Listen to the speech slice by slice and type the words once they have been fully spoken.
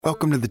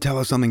Welcome to the Tell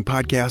Us Something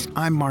podcast.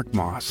 I'm Mark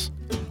Moss.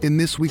 In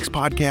this week's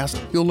podcast,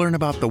 you'll learn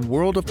about the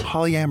world of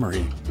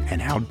polyamory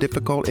and how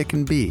difficult it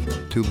can be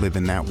to live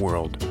in that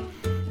world.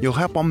 You'll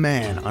help a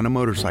man on a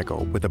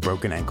motorcycle with a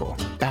broken ankle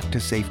back to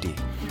safety,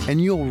 and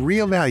you'll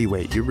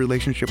reevaluate your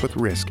relationship with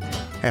risk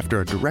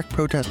after a direct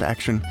protest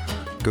action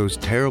goes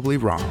terribly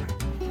wrong.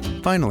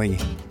 Finally,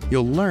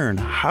 you'll learn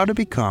how to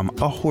become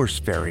a horse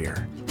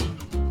farrier.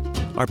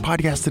 Our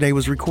podcast today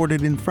was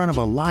recorded in front of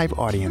a live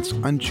audience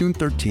on June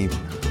 13th,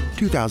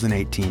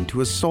 2018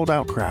 to a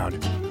sold-out crowd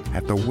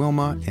at the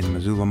Wilma in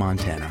Missoula,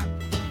 Montana.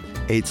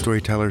 8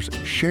 storytellers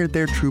shared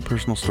their true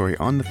personal story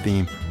on the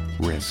theme,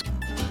 Risk.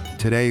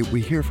 Today,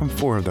 we hear from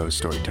 4 of those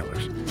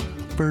storytellers.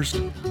 First,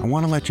 I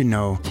want to let you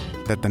know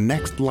that the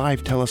next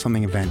live Tell Us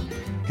Something event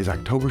is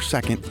October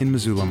 2nd in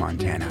Missoula,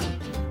 Montana.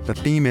 The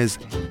theme is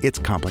It's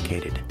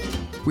Complicated.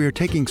 We are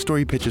taking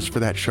story pitches for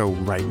that show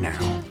right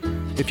now.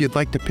 If you'd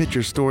like to pitch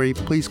your story,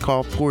 please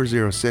call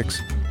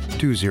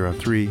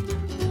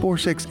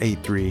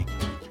 406-203-4683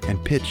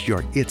 and pitch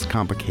your It's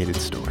Complicated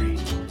story.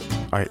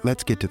 All right,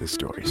 let's get to the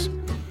stories.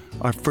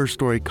 Our first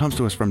story comes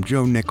to us from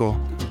Joe Nickel,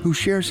 who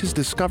shares his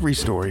discovery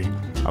story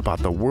about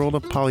the world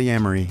of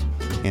polyamory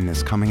in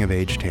this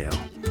coming-of-age tale.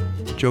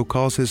 Joe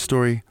calls his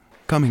story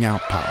Coming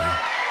Out Poly.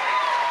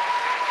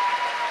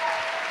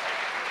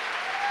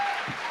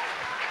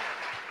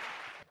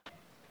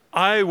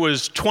 I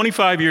was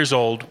 25 years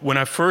old when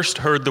I first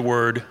heard the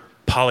word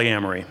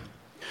polyamory.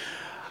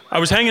 I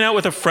was hanging out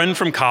with a friend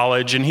from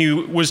college, and he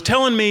was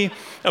telling me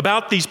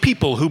about these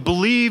people who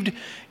believed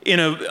in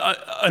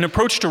an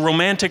approach to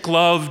romantic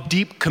love,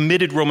 deep,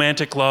 committed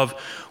romantic love,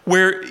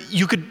 where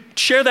you could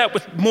share that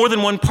with more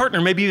than one partner,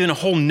 maybe even a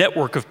whole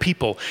network of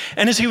people.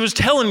 And as he was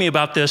telling me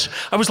about this,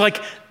 I was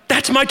like,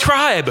 that's my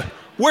tribe.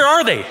 Where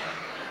are they?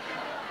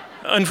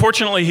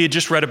 Unfortunately, he had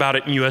just read about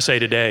it in USA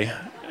Today.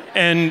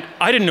 And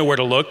I didn't know where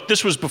to look.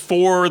 This was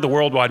before the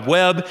World Wide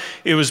Web.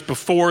 It was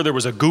before there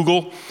was a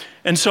Google.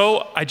 And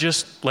so I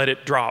just let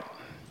it drop.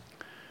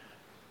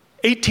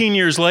 18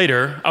 years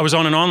later, I was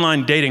on an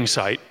online dating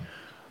site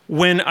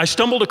when I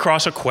stumbled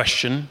across a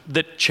question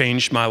that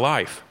changed my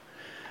life.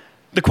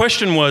 The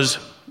question was,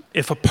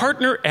 if a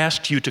partner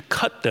asked you to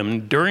cut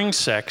them during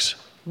sex,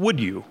 would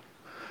you?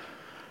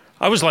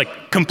 I was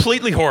like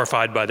completely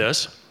horrified by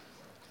this.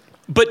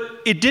 But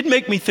it did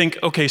make me think,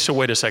 okay, so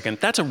wait a second.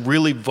 That's a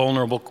really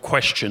vulnerable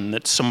question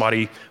that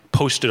somebody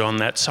posted on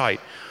that site.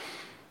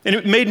 And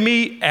it made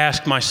me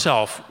ask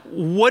myself,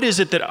 what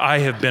is it that I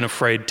have been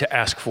afraid to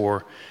ask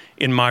for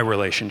in my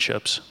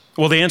relationships?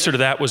 Well, the answer to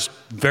that was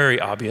very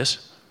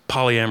obvious: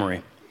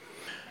 polyamory.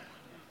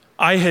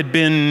 I had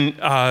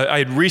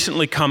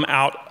recently come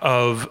out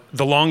of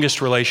the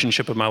longest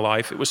relationship of my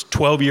life. It was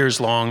 12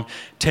 years long,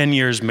 10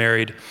 years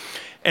married.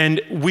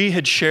 And we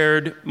had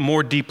shared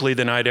more deeply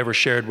than I'd ever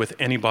shared with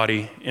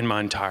anybody in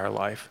my entire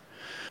life.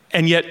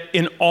 And yet,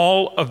 in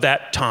all of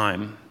that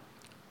time,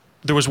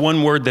 there was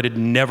one word that had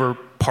never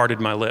parted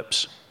my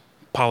lips: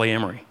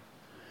 polyamory.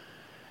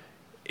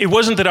 It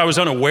wasn't that I was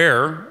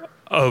unaware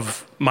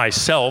of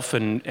myself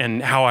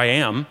and how I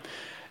am.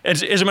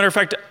 As a matter of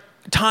fact,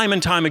 time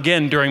and time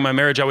again during my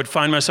marriage, I would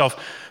find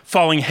myself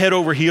falling head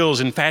over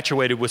heels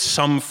infatuated with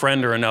some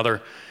friend or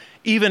another,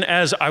 even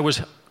as I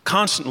was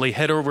constantly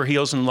head over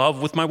heels in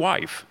love with my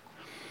wife.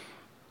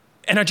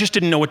 And I just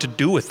didn't know what to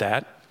do with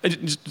that.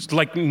 It's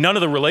like none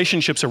of the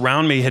relationships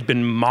around me had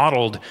been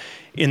modeled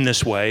in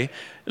this way.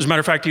 As a matter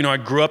of fact, I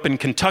grew up in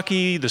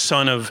Kentucky, the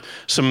son of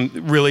some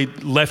really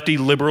lefty,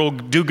 liberal,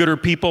 do-gooder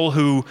people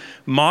who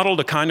modeled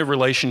a kind of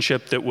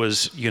relationship that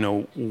was,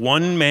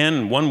 one man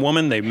and one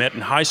woman. They met in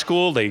high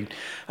school. They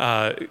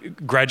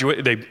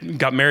graduated. They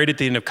got married at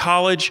the end of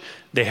college.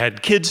 They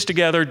had kids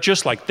together,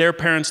 just like their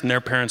parents and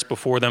their parents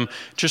before them,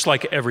 just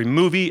like every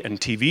movie and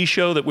TV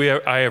show that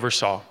I ever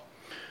saw.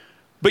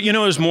 But it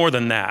was more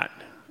than that,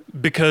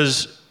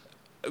 because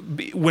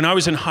when I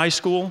was in high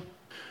school,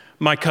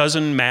 my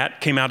cousin Matt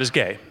came out as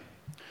gay.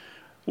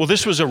 Well,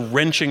 this was a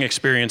wrenching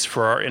experience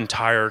for our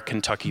entire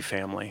Kentucky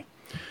family.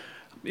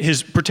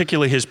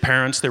 Particularly his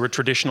parents, they were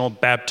traditional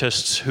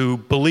Baptists who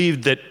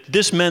believed that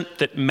this meant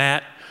that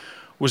Matt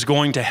was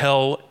going to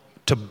hell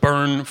to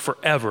burn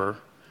forever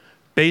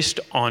based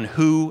on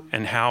who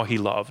and how he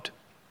loved.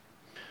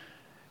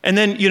 And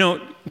then,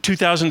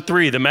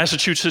 2003,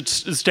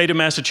 the state of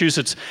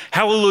Massachusetts,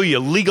 hallelujah,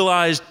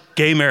 legalized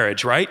gay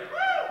marriage, right?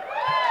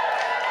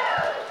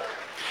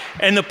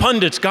 And the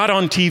pundits got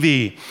on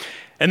TV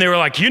and they were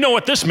like, you know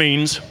what this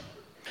means?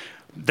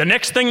 The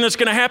next thing that's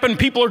going to happen,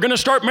 people are going to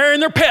start marrying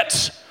their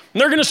pets.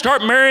 And they're going to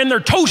start marrying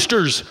their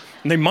toasters.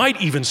 And they might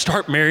even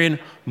start marrying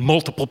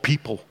multiple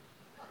people.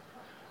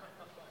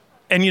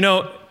 And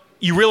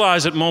you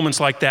realize at moments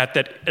like that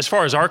as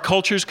far as our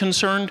culture is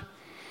concerned,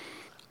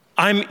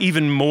 I'm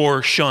even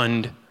more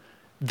shunned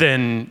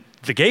than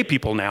the gay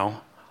people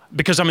now,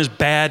 because I'm as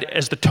bad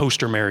as the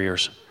toaster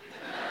marriers.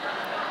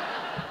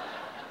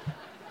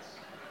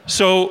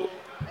 So,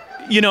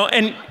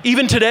 and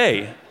even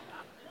today,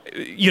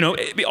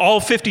 all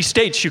 50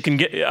 states you can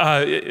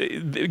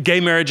get gay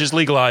marriage is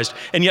legalized,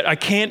 and yet I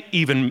can't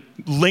even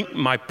link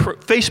my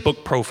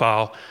Facebook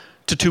profile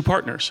to 2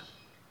 partners.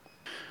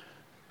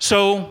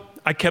 So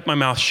I kept my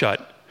mouth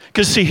shut.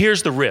 Because see,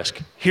 here's the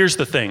risk. Here's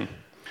the thing.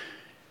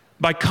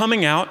 By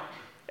coming out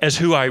as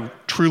who I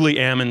truly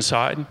am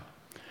inside,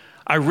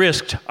 I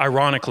risked,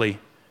 ironically,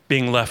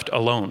 being left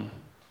alone.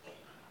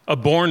 A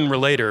born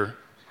relator,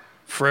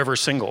 forever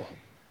single.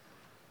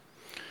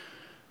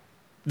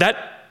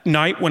 That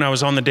night when I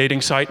was on the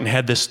dating site and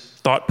had this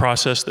thought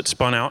process that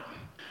spun out,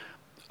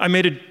 I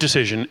made a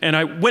decision, and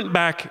I went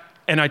back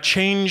and I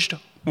changed,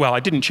 well, I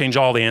didn't change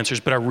all the answers,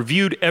 but I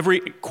reviewed every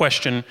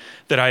question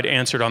that I'd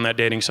answered on that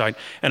dating site,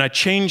 and I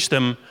changed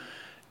them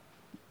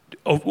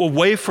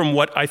away from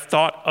what I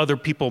thought other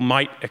people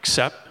might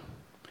accept,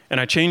 and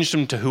I changed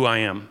them to who I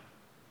am.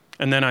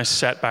 And then I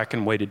sat back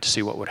and waited to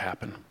see what would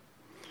happen.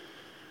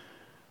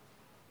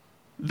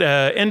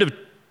 The end of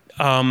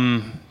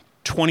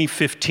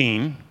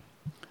 2015,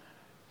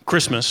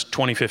 Christmas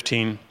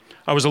 2015,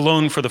 I was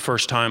alone for the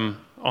first time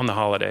on the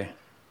holiday.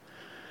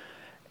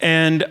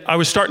 And I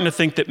was starting to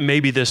think that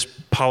maybe this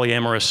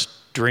polyamorous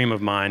dream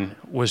of mine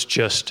was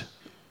just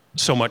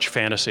so much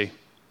fantasy.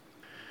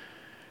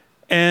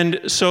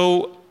 And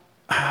so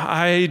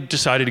I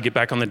decided to get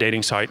back on the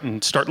dating site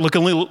and start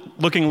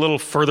looking a little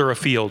further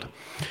afield.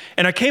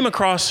 And I came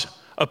across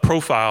a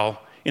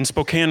profile in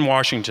Spokane,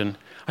 Washington.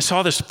 I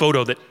saw this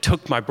photo that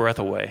took my breath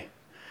away.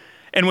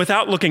 And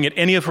without looking at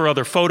any of her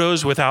other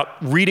photos, without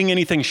reading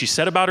anything she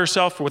said about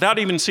herself, without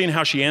even seeing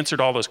how she answered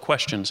all those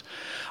questions,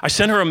 I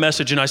sent her a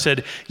message and I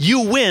said, "You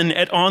win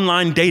at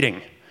online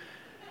dating,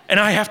 and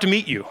I have to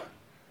meet you."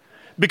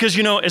 Because,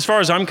 as far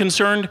as I'm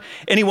concerned,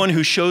 anyone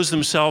who shows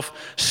themselves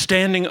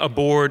standing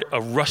aboard a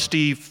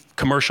rusty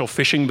commercial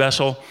fishing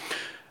vessel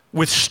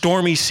with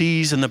stormy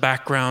seas in the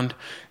background,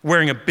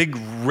 wearing a big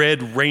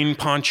red rain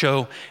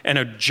poncho and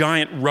a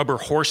giant rubber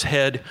horse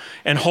head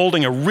and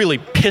holding a really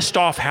pissed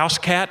off house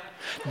cat,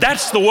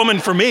 that's the woman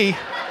for me.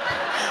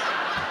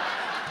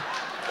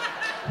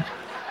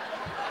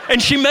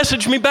 And she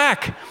messaged me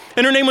back.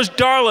 And her name was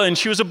Darla, and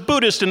she was a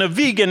Buddhist and a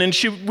vegan, and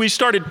we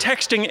started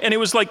texting, and it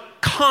was like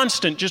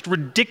constant, just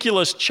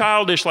ridiculous,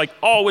 childish, like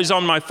always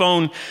on my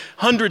phone,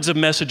 hundreds of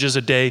messages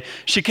a day.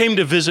 She came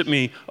to visit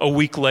me a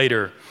week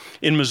later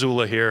in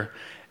Missoula here,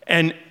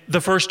 and the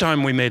first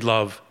time we made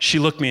love, she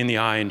looked me in the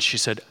eye and she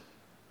said,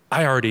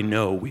 "I already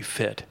know we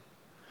fit."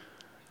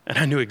 And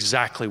I knew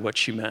exactly what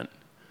she meant,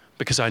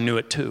 because I knew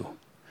it too.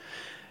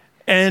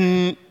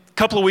 And a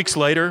couple of weeks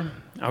later,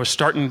 I was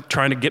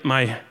trying to get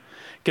my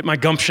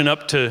gumption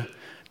up to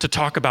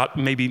talk about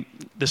maybe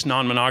this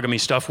non-monogamy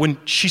stuff when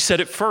she said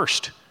it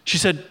first. She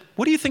said,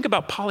 "What do you think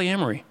about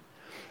polyamory?"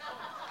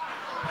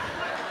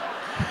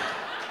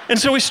 And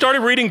so we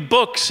started reading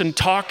books and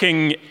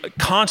talking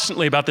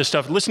constantly about this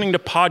stuff, listening to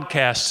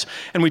podcasts,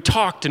 and we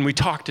talked and we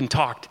talked and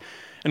talked,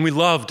 and we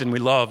loved and we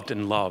loved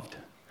and loved.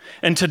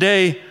 And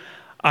today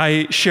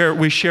we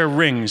share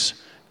rings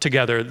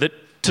together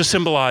to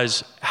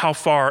symbolize how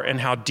far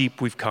and how deep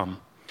we've come.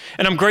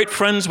 And I'm great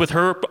friends with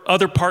her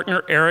other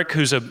partner, Eric,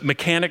 who's a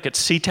mechanic at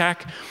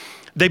SeaTac.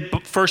 They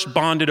first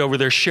bonded over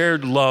their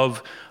shared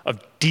love of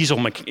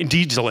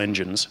diesel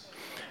engines.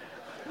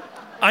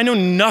 I know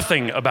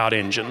nothing about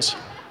engines,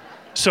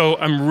 so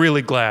I'm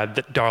really glad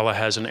that Darla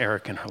has an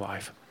Eric in her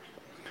life.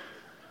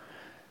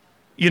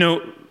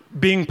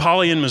 Being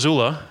poly in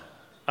Missoula,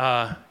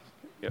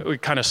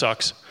 it kind of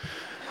sucks.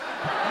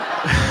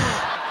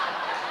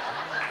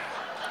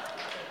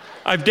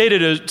 I've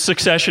dated a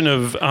succession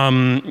of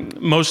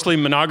mostly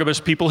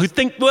monogamous people who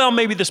think, well,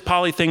 maybe this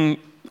poly thing,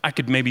 I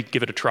could maybe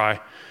give it a try,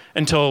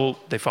 until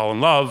they fall in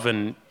love,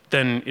 and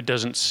then it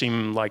doesn't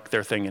seem like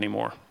their thing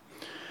anymore.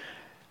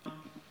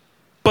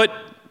 But,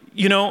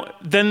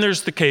 then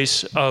there's the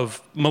case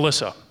of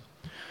Melissa.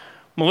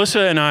 Melissa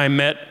and I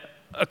met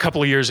a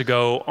couple of years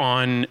ago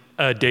on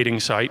a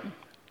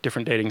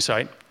different dating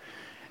site,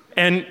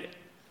 and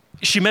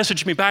she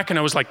messaged me back, and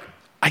I was like,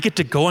 I get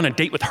to go on a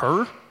date with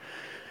her?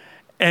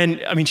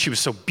 And she was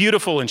so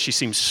beautiful and she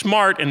seemed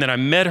smart, and then I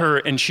met her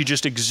and she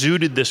just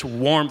exuded this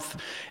warmth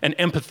and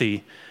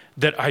empathy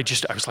that I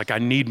was like, I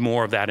need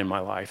more of that in my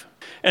life.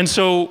 And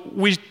so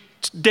we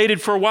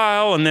dated for a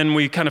while, and then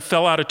we kind of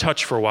fell out of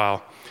touch for a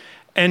while.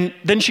 And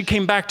then she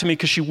came back to me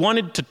because she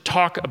wanted to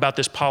talk about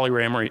this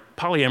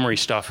polyamory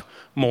stuff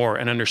more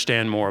and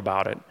understand more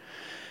about it.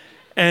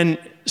 And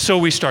so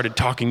we started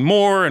talking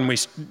more, and we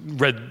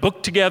read the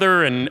book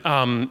together,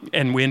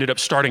 and we ended up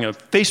starting a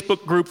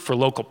Facebook group for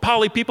local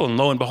poly people, and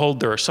lo and behold,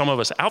 there are some of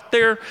us out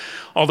there.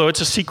 Although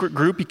it's a secret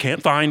group, you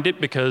can't find it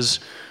because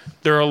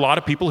there are a lot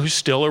of people who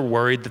still are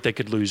worried that they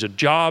could lose a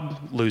job,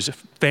 lose a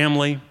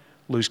family,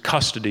 lose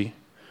custody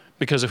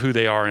because of who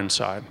they are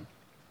inside.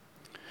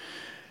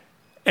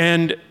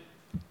 And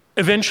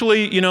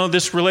eventually,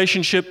 this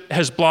relationship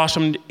has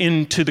blossomed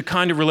into the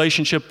kind of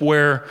relationship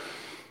where,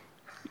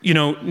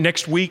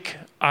 next week,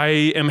 I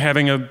am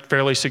having a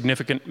fairly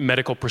significant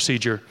medical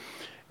procedure.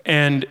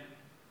 And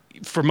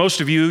for most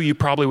of you, you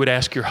probably would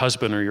ask your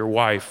husband or your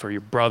wife or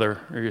your brother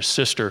or your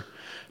sister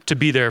to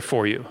be there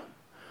for you?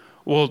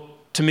 Well,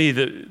 to me,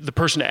 the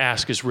person to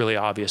ask is really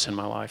obvious in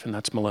my life, and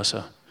that's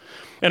Melissa.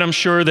 And I'm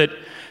sure that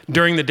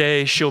during the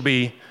day, she'll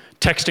be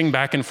texting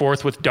back and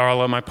forth with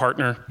Darla,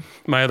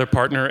 my other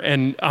partner,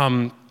 and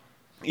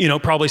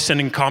probably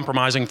sending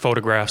compromising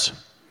photographs.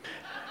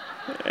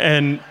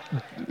 And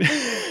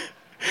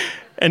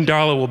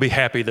Darla will be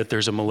happy that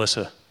there's a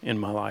Melissa in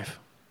my life.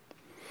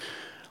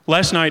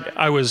 Last night,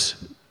 I was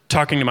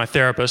talking to my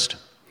therapist,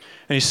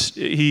 and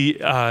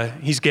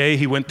he's gay.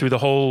 He went through the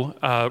whole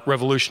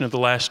revolution of the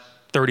last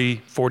 30,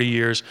 40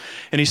 years.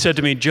 And he said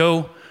to me,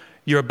 Joe,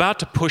 you're about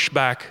to push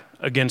back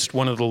against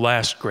one of the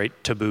last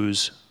great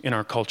taboos in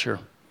our culture.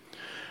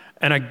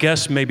 And I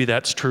guess maybe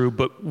that's true,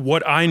 but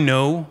what I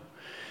know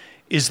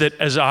is that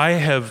as I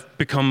have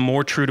become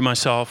more true to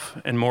myself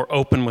and more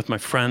open with my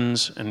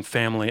friends and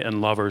family and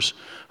lovers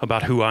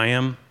about who I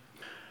am,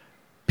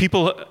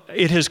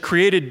 it has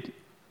created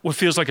what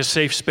feels like a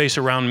safe space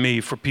around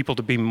me for people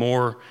to be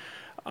more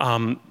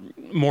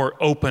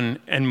open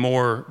and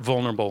more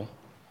vulnerable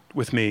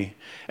with me.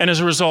 And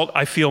as a result,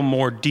 I feel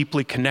more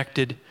deeply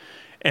connected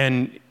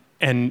and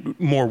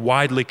more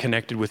widely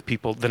connected with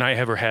people than I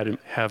ever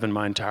have in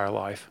my entire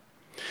life.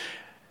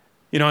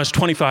 I was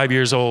 25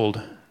 years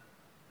old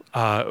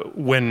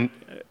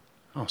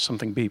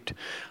something beeped.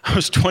 I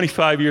was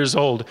 25 years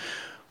old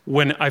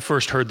when I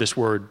first heard this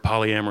word,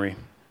 polyamory.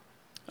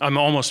 I'm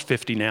almost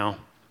 50 now,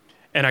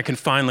 and I can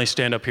finally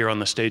stand up here on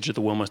the stage of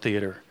the Wilma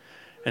Theater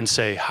and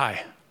say,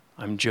 hi,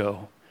 I'm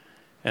Joe,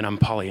 and I'm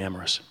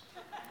polyamorous.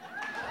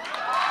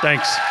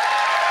 Thanks.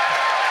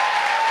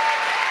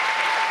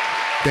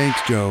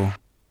 Thanks, Joe.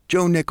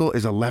 Joe Nickell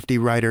is a lefty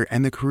writer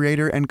and the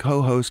creator and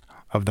co-host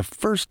of the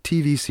first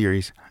TV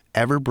series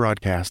ever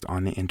broadcast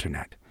on the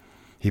internet.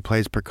 He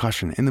plays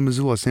percussion in the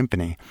Missoula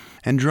Symphony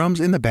and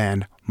drums in the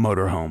band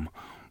Motorhome,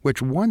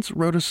 which once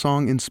wrote a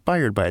song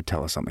inspired by a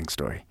Tell Us Something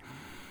story.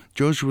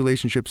 Joe's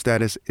relationship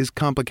status is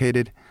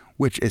complicated,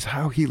 which is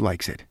how he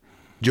likes it.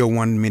 Joe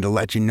wanted me to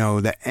let you know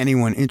that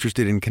anyone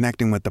interested in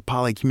connecting with the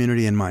poly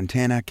community in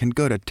Montana can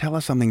go to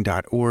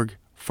tellussomething.org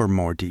for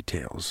more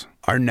details.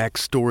 Our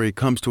next story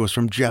comes to us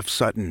from Jeff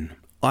Sutton.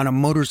 On a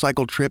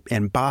motorcycle trip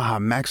in Baja,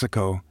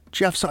 Mexico,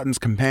 Jeff Sutton's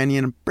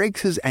companion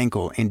breaks his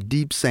ankle in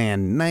deep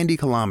sand 90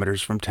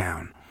 kilometers from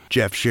town.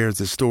 Jeff shares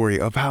the story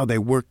of how they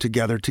worked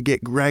together to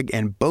get Greg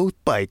and both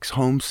bikes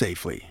home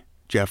safely.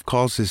 Jeff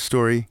calls his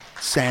story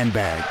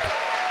Sandbagged.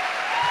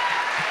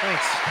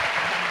 Thanks.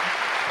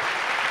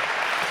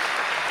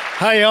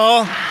 Hi,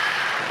 y'all.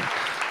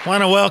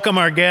 Want to welcome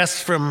our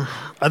guests from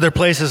other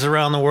places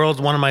around the world.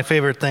 One of my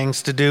favorite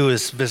things to do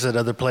is visit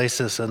other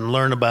places and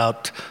learn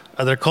about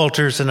other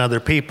cultures and other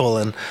people.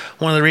 And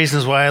one of the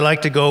reasons why I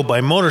like to go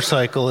by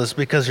motorcycle is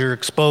because you're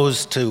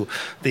exposed to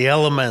the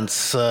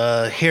elements,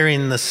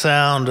 hearing the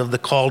sound of the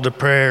call to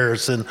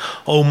prayers in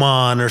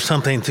Oman or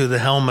something through the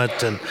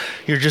helmet, and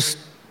you're just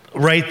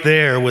right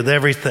there with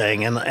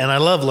everything. And I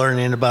love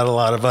learning about a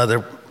lot of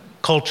other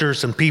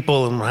cultures and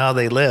people and how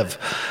they live.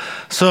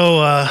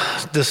 So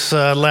this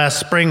last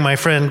spring, my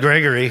friend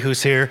Gregory,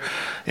 who's here,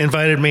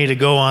 invited me to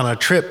go on a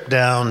trip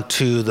down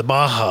to the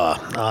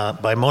Baja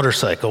by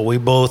motorcycle. We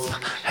both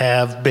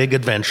have big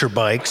adventure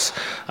bikes.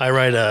 I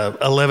ride a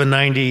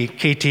 1190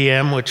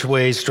 KTM, which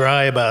weighs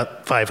dry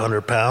about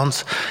 500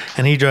 pounds,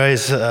 and he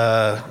drives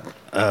a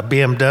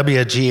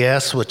BMW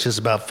GS, which is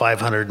about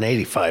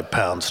 585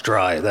 pounds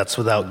dry. That's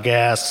without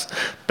gas,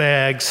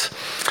 bags.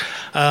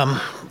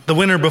 The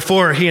winter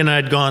before, he and I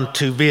had gone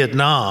to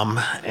Vietnam,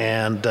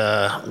 and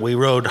we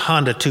rode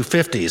Honda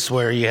 250s,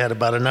 where you had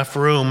about enough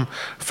room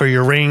for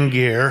your rain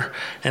gear,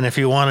 and if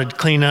you wanted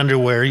clean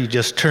underwear, you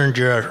just turned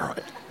your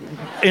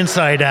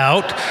inside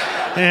out,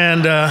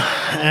 and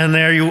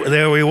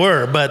there we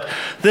were. But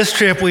this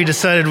trip, we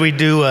decided we'd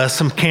do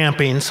some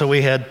camping, so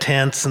we had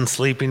tents and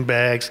sleeping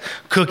bags,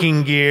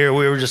 cooking gear.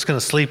 We were just going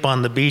to sleep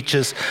on the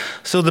beaches.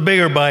 So the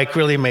bigger bike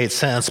really made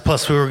sense,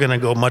 plus we were going to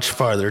go much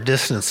farther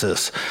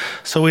distances.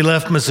 So we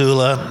left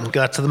Missoula,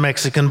 got to the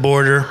Mexican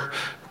border,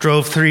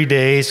 drove 3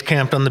 days,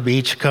 camped on the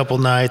beach a couple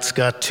nights,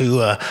 got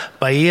to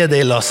Bahia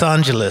de Los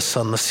Angeles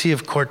on the Sea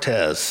of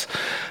Cortez.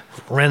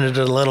 Rented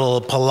a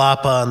little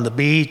palapa on the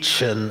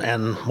beach,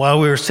 and while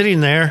we were sitting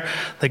there,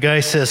 the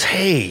guy says,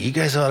 hey, you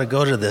guys ought to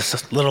go to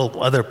this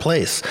little other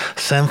place,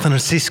 San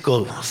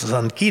Francisco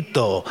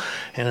Zanquito,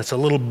 and it's a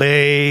little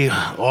bay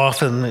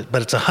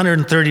but it's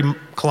 130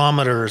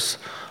 kilometers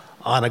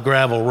on a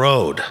gravel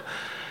road.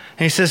 And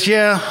he says,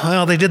 yeah,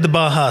 well, they did the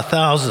Baja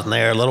 1000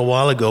 there a little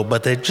while ago,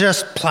 but they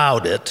just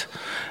plowed it,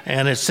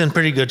 and it's in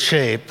pretty good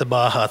shape. The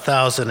Baja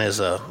 1000 is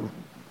a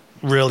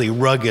really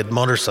rugged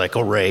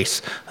motorcycle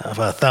race of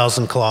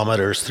 1,000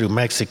 kilometers through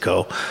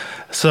Mexico.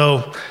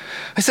 So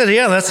I said,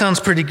 yeah, that sounds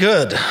pretty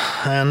good.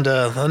 And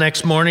the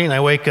next morning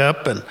I wake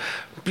up and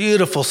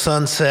beautiful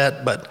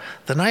sunset, but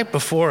the night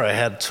before I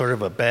had sort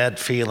of a bad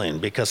feeling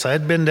because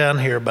I'd been down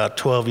here about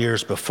 12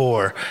 years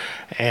before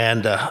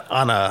and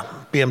on a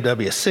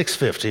BMW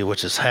 650,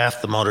 which is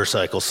half the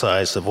motorcycle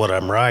size of what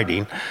I'm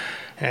riding.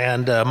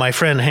 And my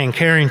friend Hank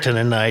Harrington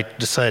and I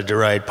decided to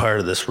ride part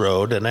of this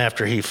road. And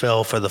after he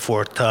fell for the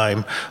 4th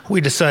time,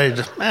 we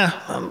decided,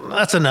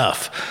 that's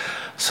enough.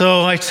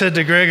 So I said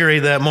to Gregory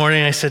that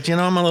morning, I said,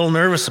 I'm a little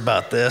nervous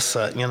about this.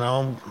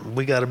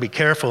 We got to be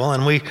careful.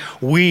 And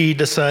we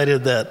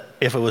decided that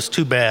if it was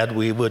too bad,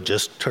 we would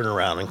just turn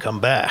around and come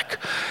back.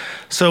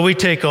 So we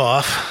take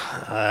off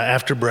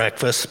after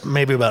breakfast,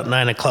 maybe about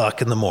 9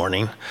 o'clock in the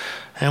morning.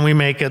 And we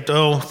make it,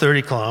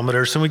 30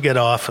 kilometers, and we get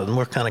off, and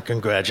we're kind of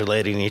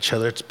congratulating each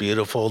other. It's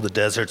beautiful, the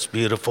desert's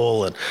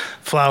beautiful, and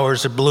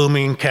flowers are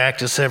blooming,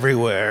 cactus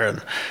everywhere.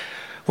 And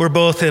we're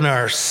both in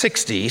our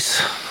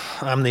 60s.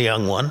 I'm the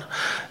young one.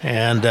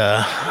 And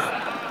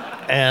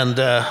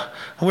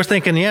we're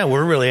thinking,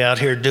 we're really out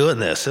here doing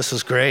this. This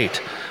is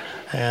great.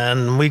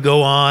 And we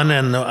go on,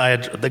 and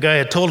the guy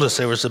had told us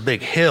there was a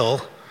big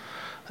hill,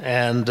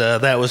 and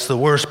that was the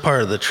worst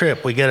part of the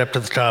trip. We get up to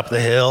the top of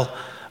the hill.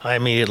 I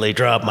immediately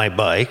dropped my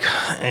bike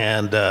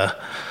and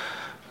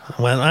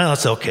went,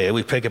 it's okay.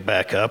 We pick it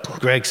back up.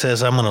 Greg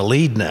says, I'm going to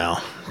lead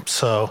now.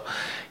 So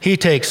he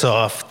takes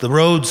off. The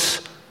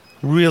road's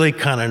really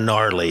kind of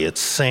gnarly. It's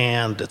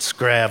sand, it's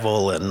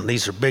gravel, and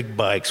these are big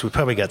bikes. We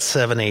probably got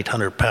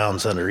 700-800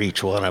 pounds under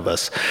each one of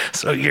us.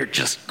 So you're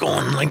just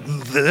going like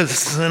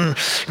this and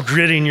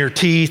gritting your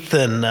teeth.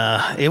 And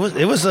it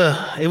was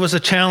a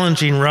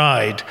challenging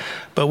ride,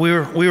 but we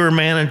were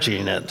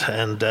managing it,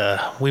 and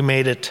we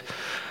made it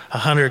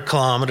 100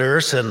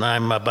 kilometers, and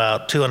I'm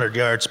about 200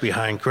 yards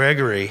behind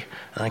Gregory.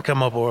 And I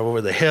come up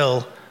over the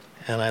hill,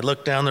 and I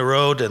look down the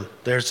road, and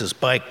there's this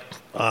bike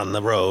on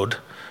the road,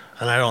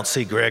 and I don't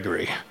see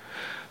Gregory.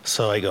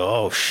 So I go,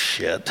 oh,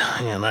 shit.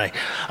 And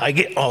I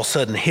get all of a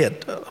sudden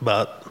hit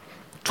about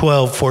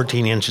 12,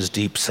 14 inches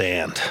deep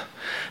sand.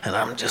 And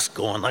I'm just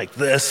going like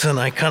this,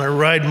 and I kind of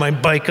ride my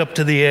bike up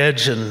to the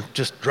edge and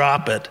just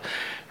drop it,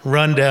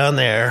 run down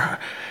there,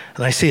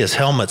 and I see his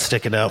helmet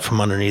sticking out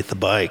from underneath the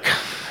bike.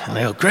 And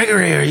I go,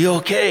 Gregory, are you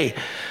okay?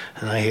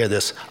 And I hear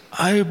this,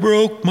 I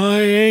broke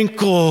my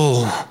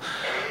ankle.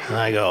 And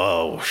I go,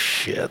 oh,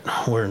 shit,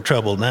 we're in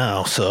trouble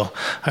now. So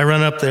I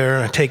run up there,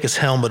 and I take his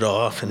helmet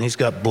off, and he's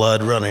got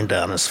blood running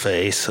down his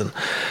face. And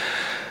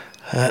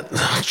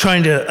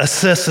trying to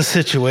assess the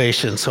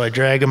situation, so I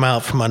drag him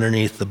out from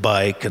underneath the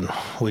bike, and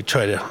we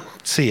try to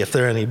see if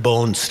there are any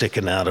bones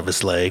sticking out of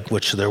his leg,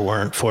 which there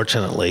weren't,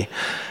 fortunately.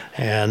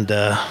 And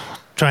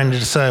trying to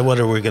decide what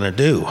are we going to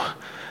do.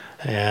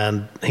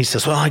 And he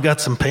says, well, I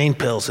got some pain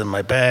pills in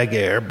my bag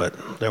there,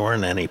 but there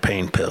weren't any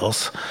pain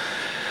pills.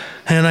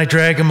 And I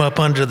drag him up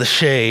under the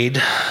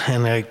shade,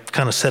 and I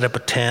kind of set up a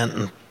tent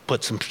and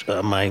put some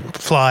my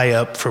fly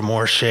up for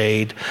more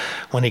shade.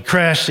 When he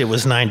crashed, it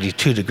was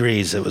 92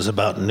 degrees. It was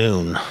about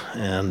noon.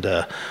 And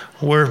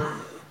we're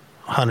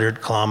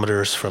 100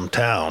 kilometers from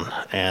town,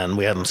 and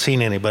we haven't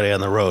seen anybody on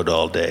the road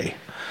all day.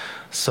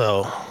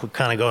 So we're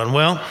kind of going,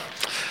 well,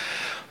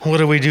 what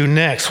do we do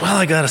next? Well,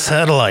 I got a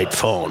satellite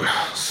phone.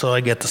 So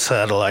I get the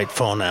satellite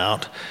phone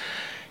out.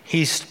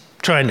 He's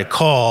trying to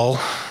call,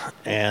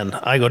 and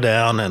I go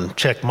down and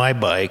check my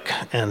bike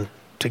and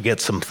to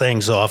get some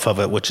things off of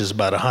it, which is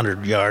about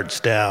 100 yards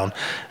down,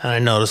 and I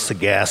notice the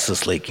gas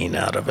is leaking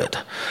out of it.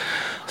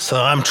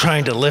 So I'm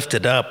trying to lift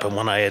it up, and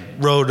when I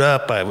had rode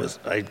up,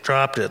 I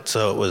dropped it,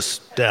 so it was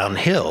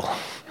downhill.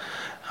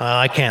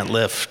 I can't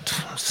lift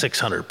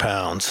 600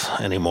 pounds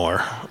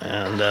anymore,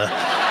 and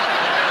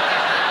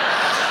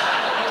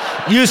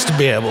used to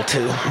be able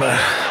to, but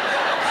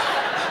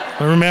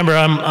remember,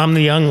 I'm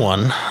the young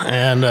one,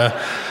 and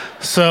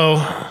so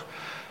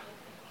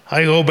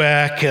I go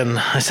back, and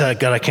I said,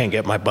 God, I can't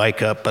get my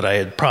bike up, but I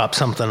had propped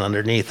something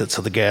underneath it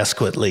so the gas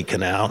quit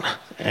leaking out.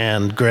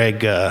 And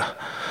Greg,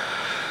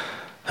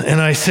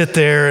 and I sit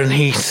there, and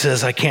he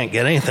says, I can't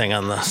get anything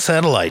on the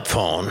satellite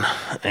phone.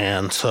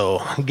 And so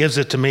he gives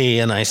it to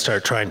me, and I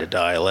start trying to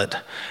dial it.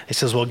 He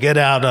says, well, get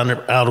out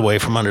away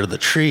from under the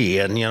tree.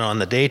 And, in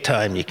the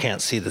daytime, you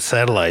can't see the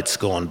satellites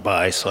going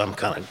by, so I'm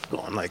kind of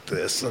going like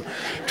this, and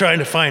trying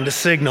to find a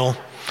signal.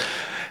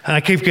 And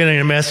I keep getting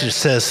a message that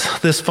says,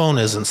 this phone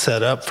isn't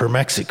set up for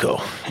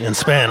Mexico in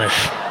Spanish.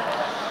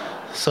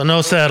 So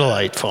no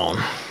satellite phone.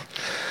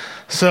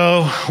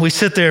 So we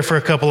sit there for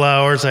a couple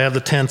hours. I have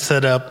the tent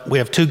set up. We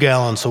have 2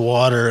 gallons of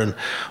water. And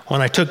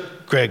when I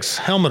took Greg's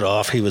helmet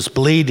off, he was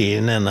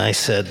bleeding. And I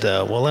said,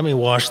 well, let me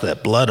wash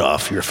that blood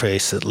off your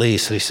face at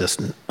least. And he says,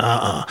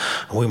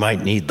 we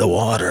might need the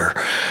water.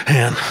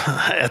 And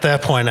at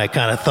that point, I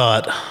kind of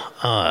thought,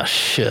 oh,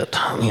 shit,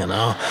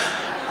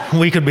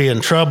 we could be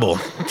in trouble.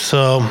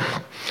 So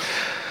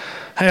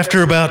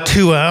after about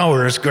 2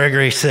 hours,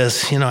 Gregory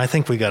says, I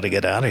think we got to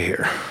get out of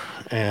here.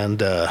 And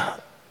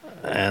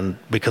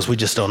because we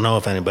just don't know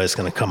if anybody's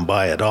going to come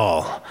by at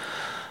all.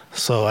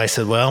 So I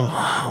said,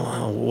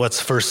 well, what's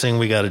the first thing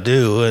we got to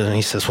do? And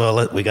he says,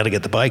 well, we got to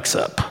get the bikes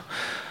up.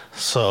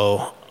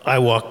 So I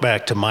walk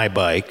back to my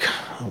bike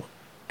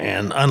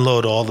and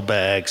unload all the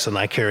bags, and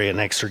I carry an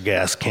extra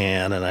gas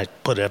can, and I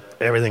put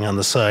everything on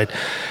the side.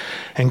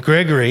 And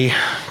Gregory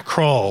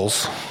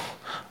crawls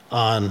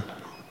on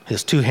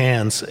his 2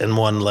 hands and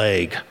 1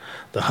 leg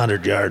the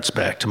 100 yards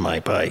back to my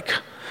bike.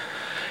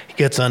 He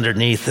gets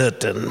underneath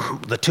it, and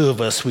the two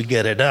of us, we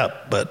get it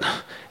up, but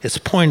it's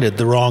pointed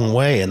the wrong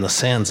way, and the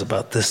sand's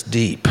about this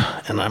deep,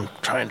 and I'm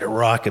trying to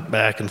rock it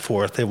back and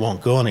forth. It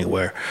won't go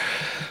anywhere.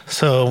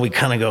 So we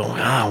kind of go,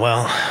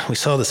 we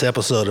saw this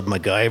episode of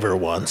MacGyver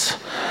once.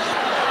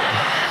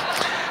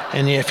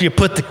 And if you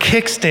put the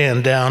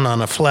kickstand down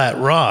on a flat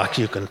rock,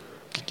 you can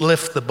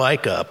lift the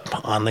bike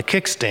up on the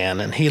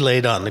kickstand, and he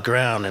laid on the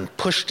ground and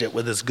pushed it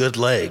with his good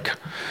leg.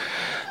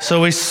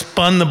 So we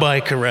spun the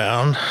bike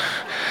around,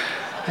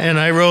 and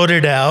I rode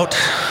it out,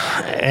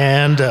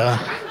 and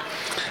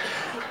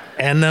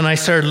then I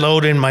started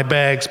loading my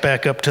bags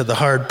back up to the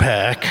hard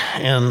pack,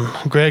 and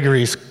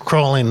Gregory's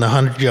crawling the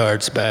 100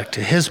 yards back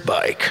to his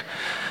bike,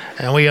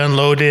 and we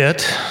unload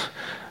it,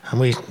 and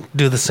we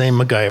do the same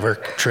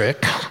MacGyver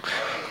trick,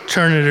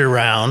 turn it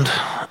around,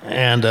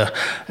 and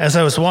as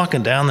I was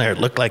walking down there, it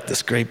looked like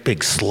this great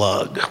big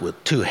slug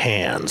with two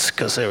hands,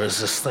 because there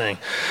was this thing.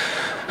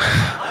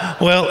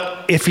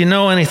 Well, if you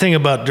know anything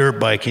about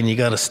dirt biking, you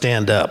got to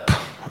stand up,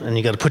 and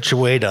you got to put your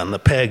weight on the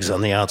pegs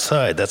on the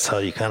outside. That's how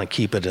you kind of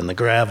keep it in the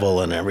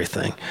gravel and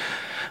everything.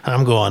 And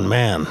I'm going,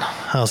 man,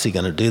 how's he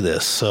going to do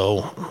this?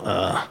 So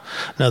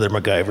another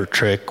MacGyver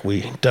trick,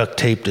 we duct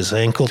taped his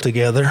ankle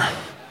together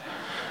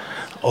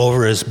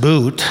over his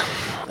boot,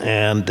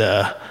 and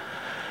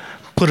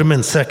put him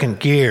in second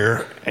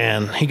gear,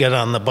 and he got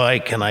on the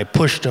bike, and I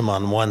pushed him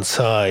on one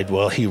side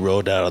while he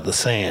rode out of the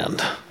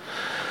sand.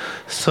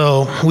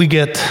 So we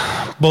get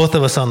both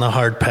of us on the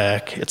hard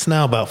pack. It's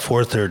now about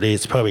 4:30.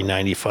 It's probably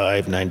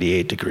 95,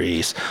 98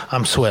 degrees.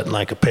 I'm sweating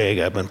like a pig.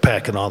 I've been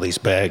packing all these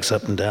bags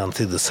up and down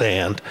through the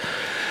sand.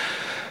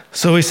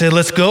 So we said,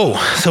 let's go.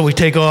 So we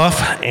take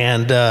off,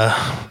 and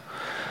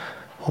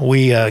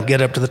we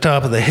get up to the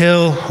top of the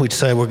hill. We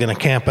decide we're going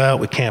to camp out.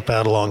 We camp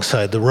out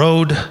alongside the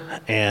road,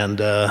 and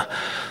the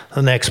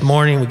next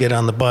morning we get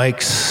on the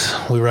bikes.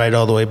 We ride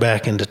all the way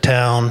back into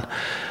town.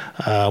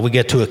 We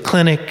get to a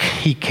clinic.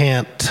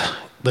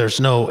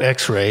 There's no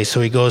x-ray, so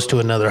he goes to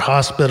another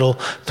hospital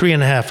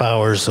 3.5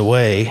 hours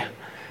away,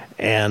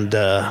 and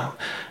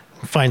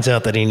finds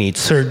out that he needs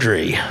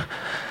surgery.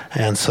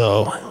 And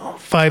so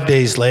 5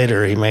 days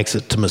later, he makes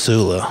it to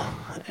Missoula.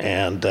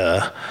 And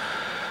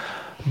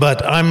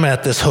but I'm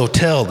at this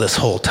hotel this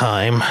whole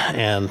time,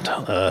 and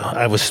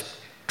I was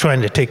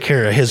trying to take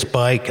care of his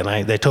bike,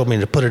 and they told me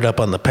to put it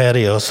up on the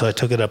patio, so I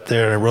took it up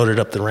there, and I rode it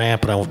up the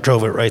ramp, and I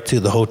drove it right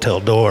through the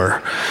hotel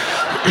door.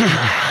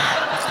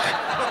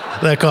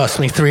 That cost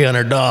me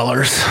 $300.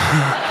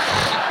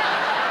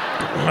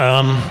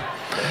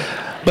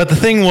 But the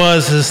thing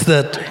is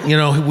that,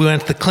 we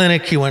went to the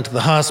clinic, he went to the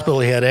hospital,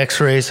 he had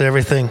x-rays,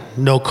 everything,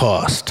 no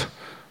cost.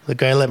 The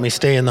guy let me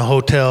stay in the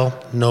hotel,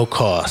 no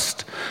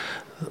cost.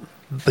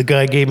 The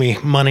guy gave me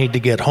money to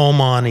get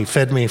home on, he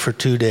fed me for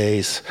 2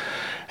 days.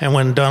 And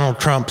when Donald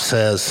Trump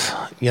says,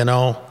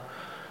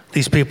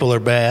 these people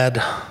are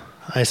bad,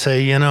 I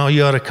say, you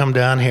ought to come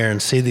down here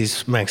and see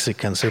these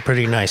Mexicans. They're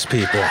pretty nice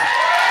people.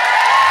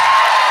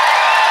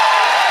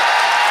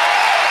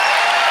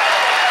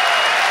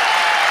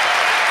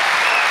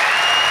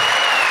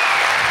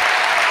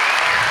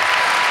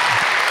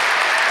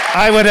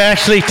 I would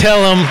actually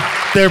tell them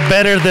they're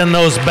better than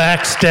those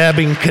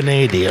backstabbing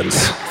Canadians.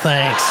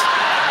 Thanks.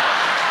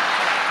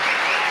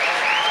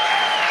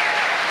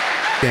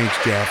 Thanks,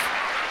 Jeff.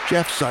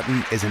 Jeff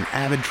Sutton is an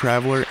avid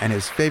traveler, and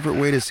his favorite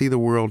way to see the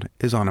world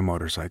is on a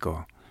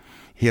motorcycle.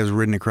 He has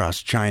ridden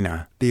across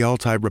China, the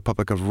Altai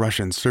Republic of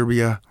Russia and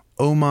Serbia,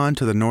 Oman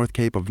to the North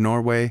Cape of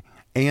Norway,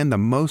 and the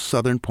most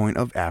southern point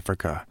of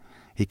Africa.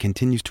 He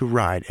continues to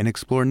ride and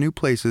explore new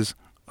places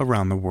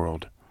around the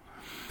world.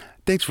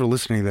 Thanks for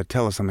listening to the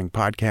Tell Us Something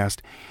podcast.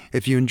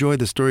 If you enjoyed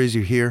the stories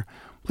you hear,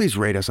 please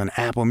rate us on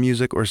Apple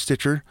Music or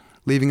Stitcher.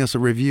 Leaving us a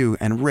review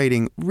and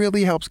rating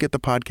really helps get the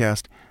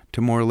podcast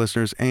to more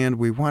listeners, and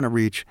we want to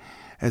reach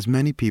as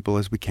many people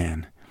as we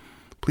can.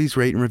 Please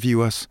rate and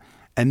review us,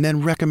 and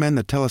then recommend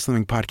the Tell Us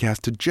Something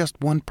podcast to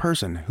just one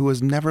person who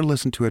has never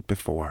listened to it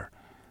before.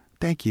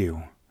 Thank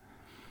you.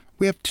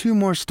 We have 2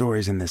 more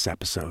stories in this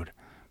episode.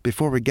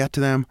 Before we get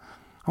to them,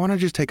 I want to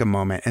just take a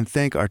moment and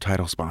thank our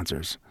title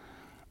sponsors.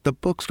 The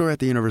Bookstore at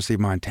the University of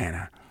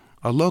Montana,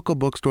 a local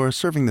bookstore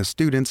serving the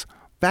students,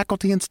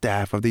 faculty, and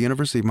staff of the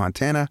University of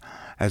Montana,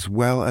 as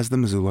well as the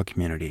Missoula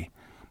community.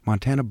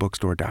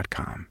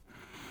 MontanaBookstore.com.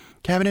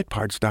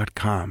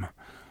 CabinetParts.com.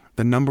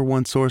 The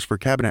 #1 source for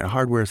cabinet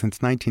hardware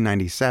since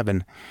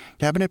 1997,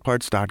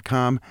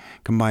 CabinetParts.com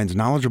combines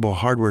knowledgeable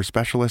hardware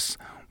specialists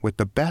with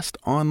the best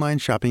online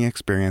shopping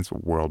experience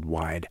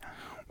worldwide.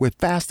 With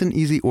fast and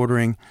easy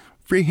ordering,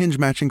 free hinge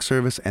matching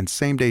service, and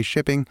same-day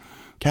shipping,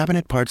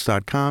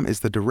 CabinetParts.com is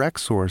the direct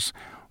source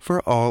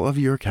for all of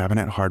your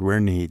cabinet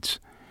hardware needs.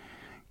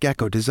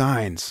 Gecko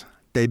Designs.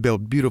 They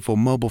build beautiful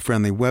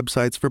mobile-friendly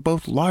websites for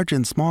both large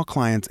and small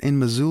clients in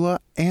Missoula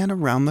and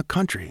around the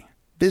country.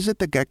 Visit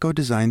the Gecko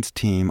Designs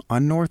team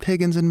on North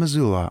Higgins in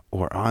Missoula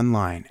or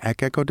online at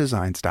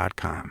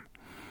geckodesigns.com.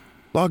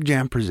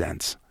 Logjam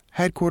Presents.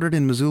 Headquartered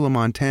in Missoula,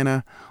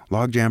 Montana,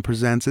 Logjam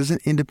Presents is an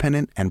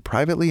independent and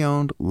privately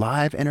owned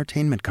live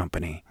entertainment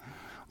company.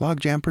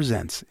 Logjam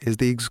Presents is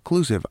the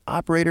exclusive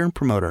operator and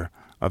promoter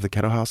of the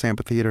Kettle House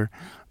Amphitheater,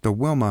 the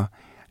Wilma,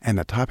 and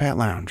the Top Hat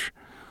Lounge.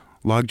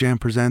 Logjam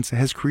Presents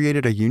has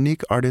created a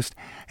unique artist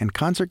and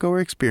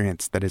concertgoer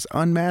experience that is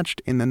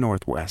unmatched in the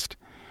Northwest.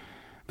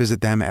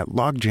 Visit them at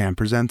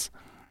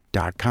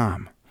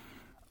logjampresents.com.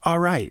 All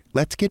right,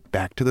 let's get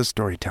back to the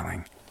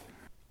storytelling.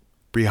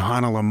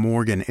 Brihanala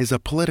Morgan is a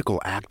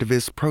political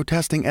activist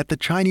protesting at the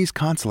Chinese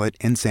consulate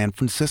in San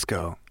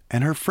Francisco,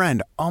 and her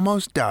friend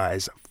almost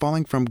dies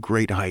falling from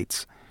great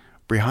heights.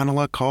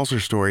 Brihanala calls her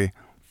story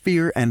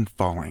Fear and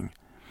Falling.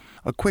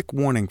 A quick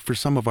warning for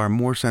some of our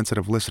more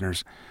sensitive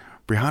listeners,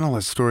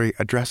 Brihanala's story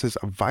addresses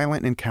a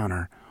violent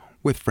encounter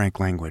with frank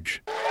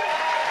language.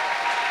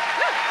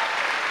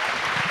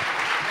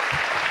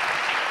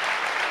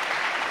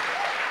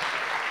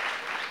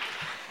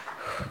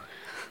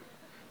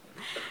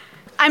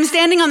 I'm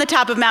standing on the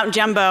top of Mount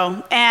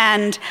Jumbo,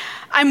 and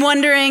I'm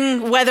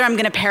wondering whether I'm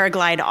going to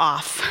paraglide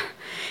off.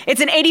 It's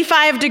an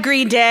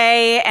 85-degree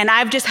day, and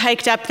I've just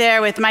hiked up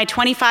there with my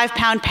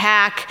 25-pound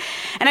pack,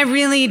 and I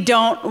really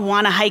don't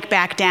want to hike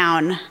back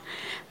down.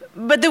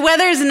 But the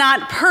weather's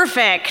not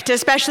perfect,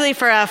 especially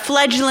for a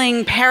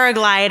fledgling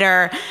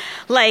paraglider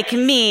like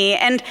me.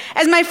 And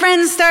as my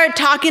friends start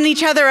talking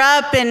each other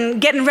up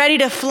and getting ready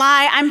to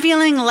fly, I'm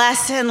feeling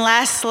less and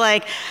less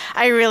like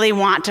I really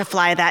want to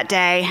fly that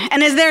day.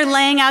 And as they're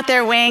laying out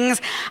their wings,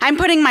 I'm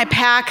putting my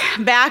pack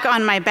back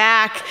on my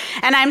back,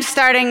 and I'm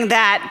starting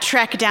that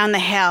trek down the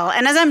hill.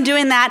 And as I'm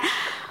doing that,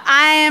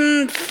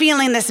 I'm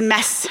feeling this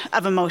mess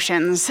of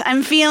emotions.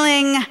 I'm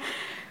feeling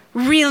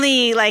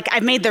really like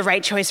I've made the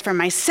right choice for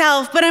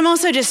myself, but I'm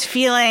also just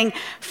feeling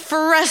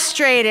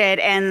frustrated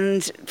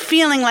and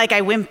feeling like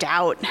I wimped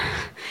out.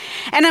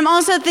 And I'm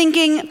also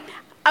thinking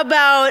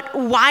about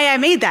why I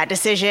made that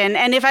decision,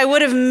 and if I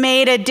would have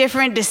made a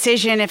different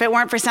decision if it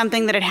weren't for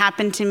something that had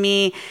happened to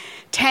me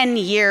 10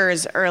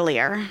 years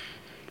earlier.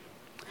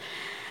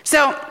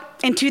 So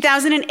in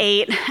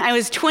 2008, I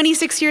was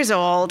 26 years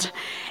old,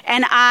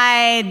 and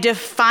I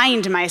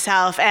defined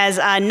myself as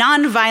a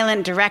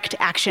nonviolent direct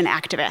action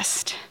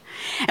activist.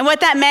 And what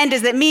that meant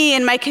is that me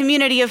and my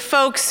community of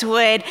folks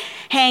would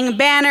hang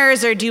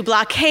banners or do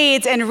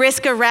blockades and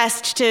risk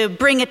arrest to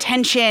bring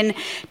attention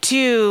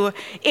to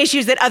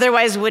issues that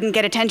otherwise wouldn't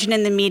get attention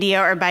in the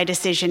media or by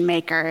decision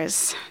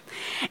makers.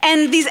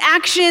 And these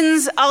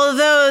actions,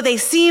 although they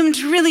seemed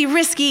really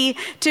risky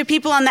to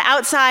people on the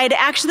outside,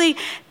 actually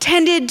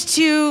tended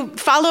to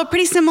follow a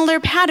pretty similar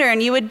pattern.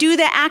 You would do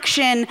the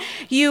action,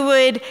 you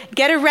would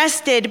get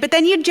arrested, but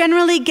then you'd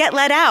generally get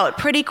let out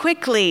pretty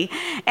quickly.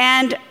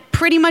 And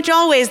pretty much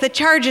always the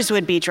charges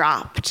would be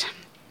dropped.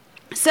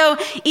 So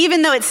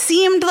even though it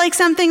seemed like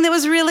something that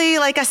was really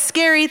like a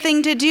scary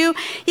thing to do,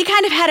 you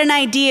kind of had an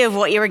idea of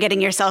what you were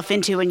getting yourself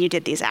into when you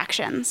did these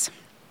actions.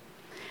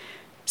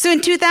 So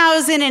in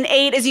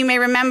 2008, as you may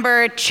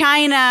remember,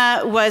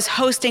 China was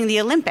hosting the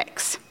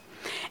Olympics.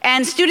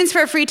 And Students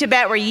for a Free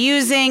Tibet were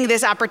using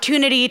this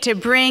opportunity to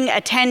bring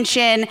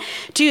attention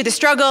to the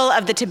struggle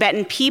of the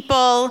Tibetan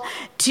people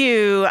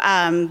to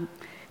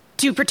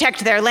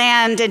protect their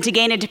land and to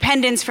gain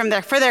independence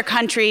for their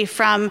country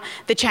from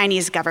the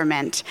Chinese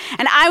government.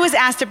 And I was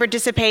asked to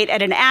participate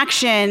at an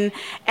action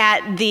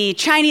at the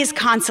Chinese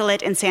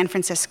consulate in San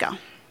Francisco.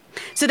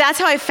 So that's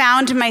how I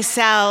found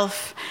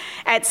myself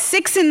at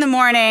 6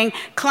 a.m,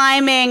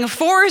 climbing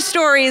 4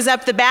 stories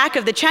up the back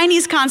of the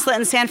Chinese consulate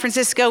in San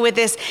Francisco with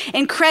this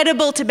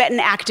incredible Tibetan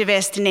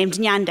activist named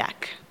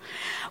Nyandak.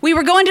 We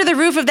were going to the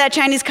roof of that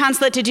Chinese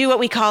consulate to do what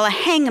we call a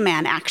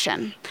hangman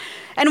action.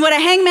 And what a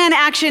hangman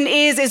action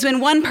is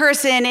when one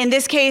person, in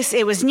this case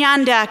it was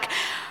Nyandak,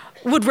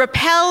 would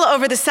rappel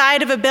over the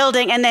side of a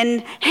building and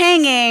then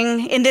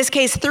hanging, in this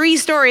case 3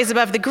 stories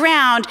above the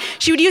ground,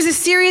 she would use a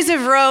series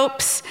of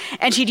ropes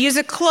and she'd use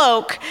a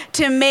cloak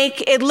to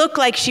make it look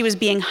like she was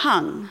being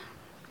hung.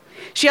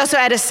 She also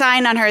had a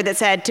sign on her that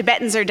said,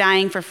 "Tibetans are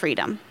dying for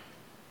freedom."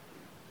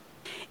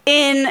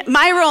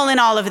 My role in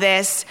all of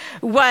this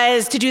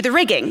was to do the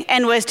rigging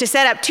and was to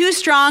set up 2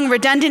 strong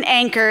redundant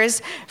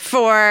anchors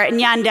for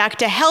Nyandak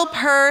to help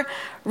her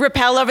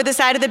rappel over the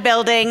side of the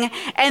building.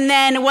 And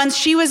then once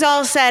she was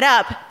all set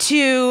up,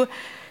 to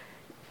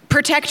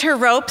protect her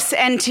ropes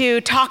and to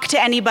talk to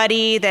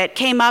anybody that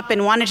came up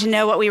and wanted to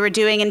know what we were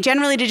doing, and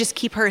generally to just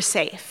keep her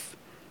safe.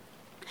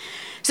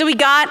 So we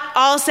got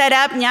all set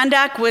up.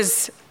 Nyandak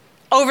was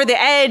over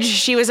the edge.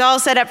 She was all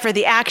set up for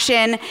the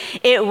action.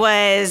 It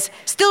was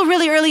still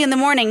really early in the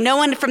morning. No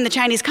one from the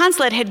Chinese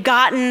consulate had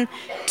gotten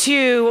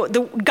to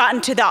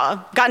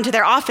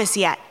their office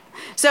yet.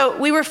 So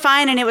we were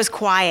fine and it was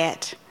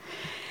quiet.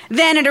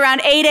 Then at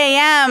around 8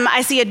 a.m.,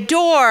 I see a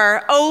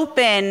door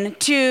open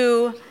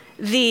to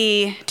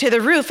the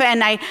roof,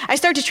 and I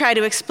start to try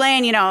to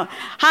explain,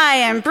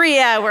 "Hi, I'm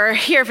Bria, we're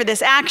here for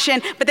this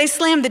action," but they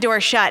slammed the door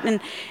shut,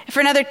 and for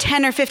another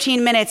 10 or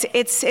 15 minutes,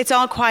 it's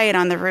all quiet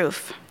on the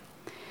roof.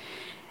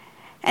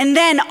 And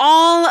then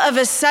all of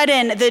a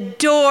sudden, the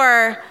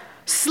door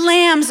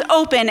slams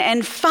open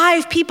and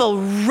 5 people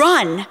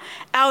run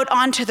out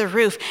onto the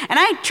roof. And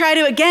I try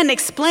to again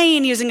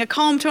explain using a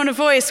calm tone of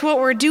voice what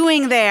we're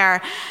doing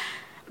there.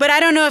 But I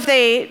don't know if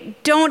they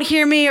don't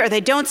hear me or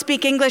they don't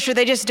speak English or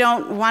they just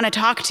don't want to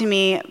talk to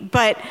me.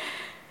 But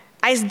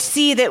I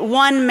see that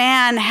one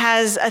man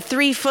has a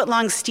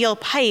 3-foot-long steel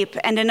pipe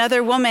and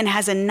another woman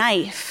has a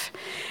knife.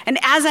 And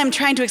as I'm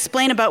trying to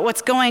explain about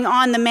what's going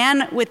on, the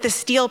man with the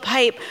steel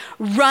pipe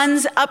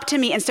runs up to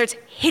me and starts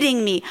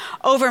hitting me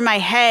over my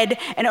head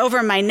and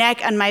over my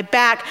neck and my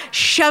back,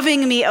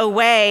 shoving me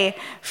away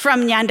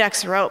from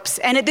Nyanduk's ropes.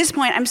 And at this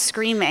point, I'm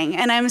screaming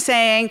and I'm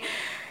saying,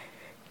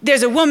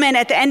 there's a woman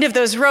at the end of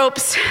those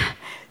ropes.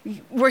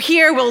 We're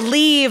here, we'll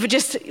leave,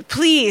 just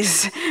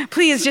please,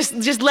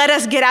 just let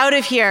us get out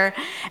of here.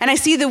 And I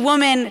see the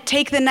woman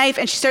take the knife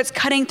and she starts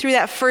cutting through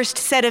that first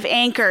set of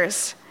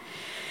anchors.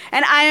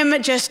 And I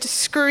am just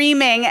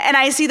screaming, and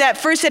I see that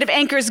first set of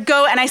anchors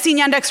go, and I see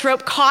Nyanduk's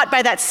rope caught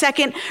by that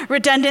second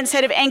redundant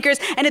set of anchors.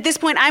 And at this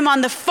point, I'm on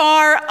the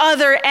far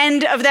other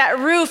end of that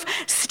roof,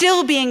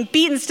 still being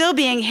beaten, still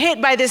being hit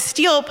by this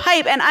steel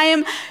pipe. And I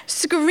am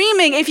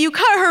screaming, if you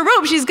cut her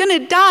rope, she's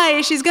gonna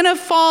die. She's gonna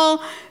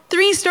fall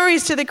 3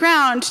 stories to the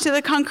ground, to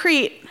the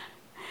concrete.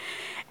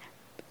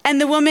 And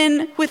the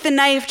woman with the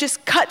knife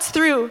just cuts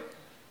through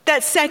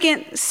that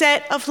second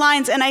set of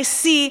lines, and I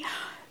see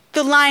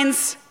the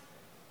lines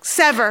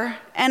sever,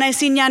 and I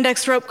see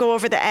Nyanduk's rope go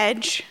over the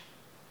edge.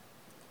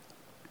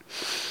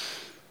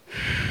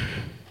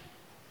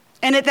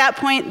 And at that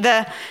point,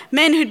 the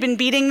men who'd been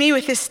beating me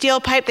with this steel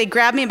pipe, they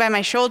grab me by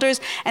my shoulders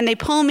and they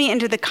pull me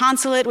into the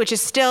consulate, which is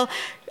still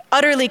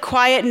utterly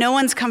quiet. No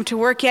one's come to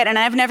work yet, and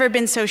I've never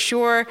been so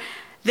sure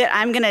that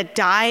I'm gonna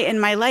die in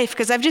my life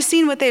because I've just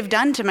seen what they've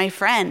done to my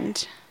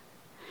friend.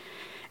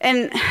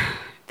 And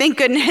thank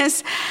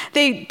goodness,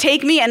 they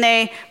take me and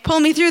they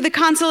pull me through the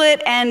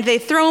consulate and they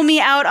throw me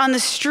out on the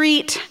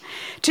street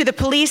to the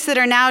police that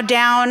are now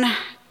down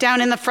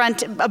in the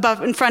front,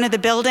 in front of the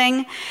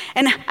building.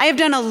 And I have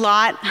done a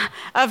lot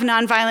of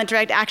nonviolent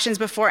direct actions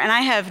before, and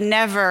I have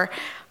never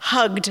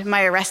hugged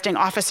my arresting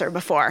officer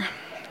before.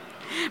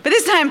 But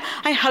this time,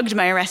 I hugged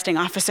my arresting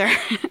officer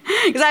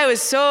because I was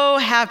so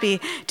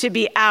happy to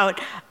be out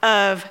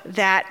of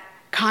that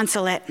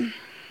consulate.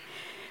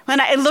 When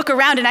I look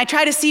around and I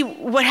try to see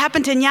what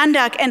happened to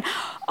Nyanduk, and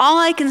all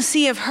I can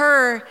see of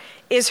her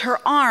is her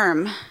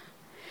arm.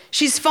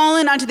 She's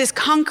fallen onto this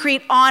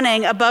concrete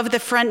awning above the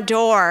front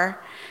door,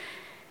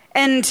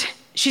 and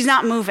she's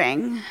not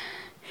moving.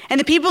 And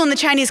the people in the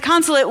Chinese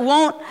consulate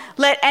won't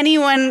let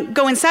anyone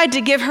go inside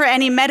to give her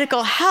any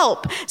medical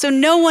help, so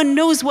no one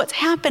knows what's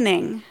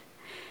happening.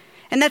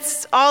 And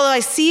that's all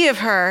I see of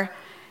her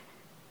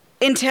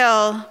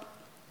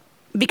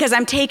because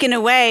I'm taken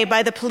away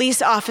by the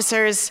police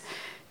officers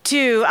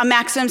to a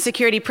maximum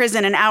security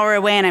prison an hour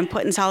away, and I'm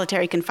put in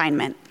solitary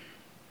confinement.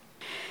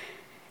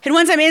 And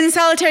once I'm in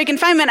solitary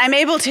confinement, I'm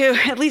able to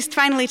at least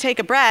finally take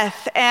a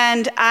breath,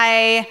 and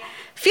I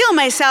feel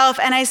myself,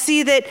 and I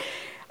see that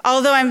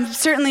although I'm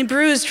certainly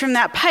bruised from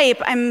that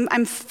pipe,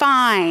 I'm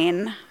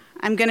fine.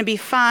 I'm gonna be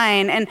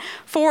fine. And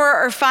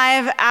 4 or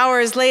 5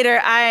 hours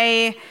later,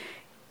 I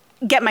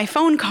get my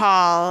phone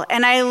call,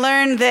 and I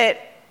learn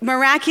that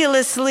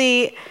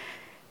miraculously,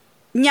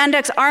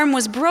 Nyanduk's arm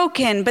was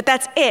broken, but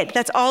that's it.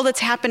 That's all that's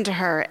happened to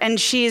her. And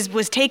she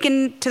was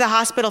taken to the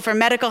hospital for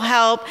medical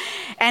help,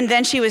 and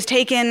then she was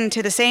taken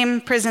to the same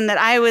prison that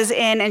I was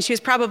in, and she was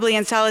probably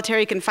in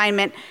solitary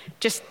confinement,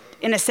 just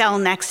in a cell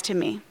next to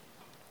me.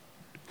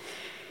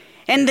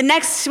 And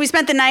we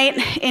spent the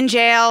night in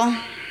jail,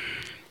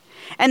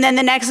 and then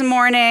the next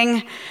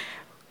morning,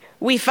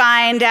 we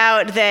find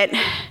out that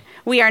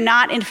we are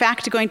not, in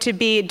fact, going to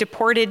be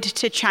deported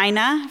to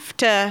China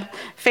to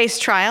face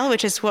trial,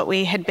 which is what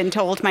we had been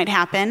told might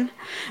happen.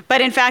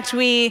 But in fact,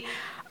 we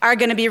are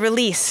going to be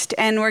released,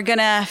 and we're going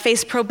to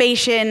face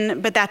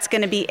probation, but that's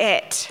going to be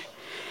it.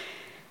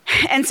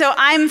 And so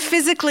I'm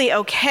physically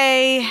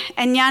okay,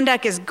 and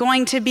Nyanduk is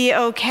going to be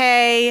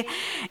okay,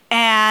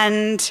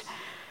 and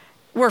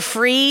we're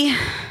free,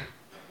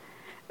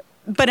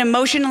 but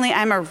emotionally,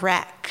 I'm a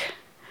wreck.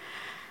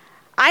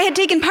 I had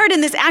taken part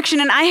in this action,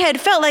 and I had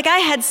felt like I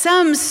had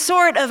some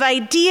sort of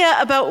idea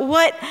about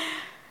what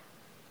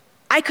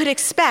I could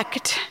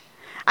expect.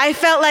 I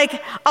felt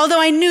like, although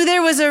I knew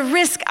there was a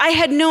risk, I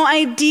had no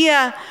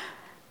idea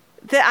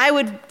that I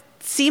would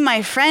see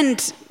my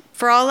friend,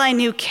 for all I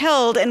knew,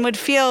 killed, and would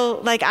feel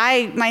like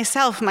I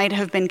myself might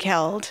have been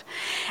killed.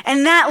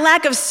 And that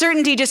lack of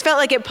certainty just felt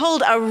like it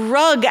pulled a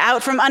rug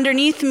out from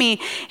underneath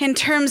me in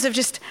terms of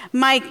just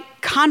my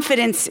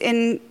confidence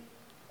in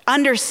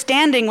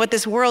understanding what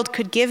this world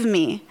could give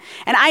me.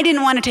 And I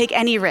didn't want to take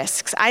any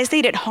risks. I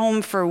stayed at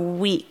home for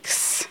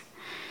weeks.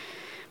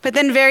 But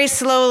then very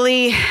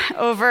slowly,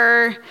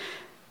 over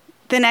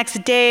the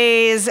next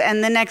days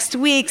and the next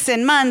weeks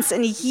and months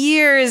and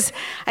years,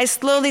 I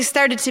slowly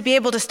started to be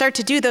able to start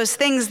to do those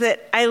things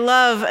that I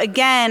love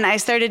again. I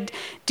started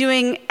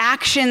doing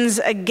actions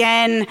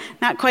again,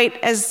 not quite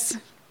as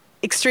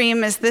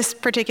extreme as this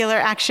particular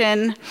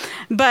action,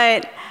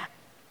 but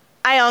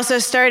I also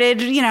started,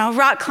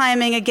 rock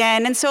climbing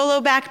again and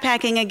solo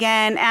backpacking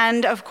again,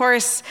 and of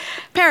course,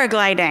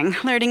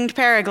 paragliding, learning to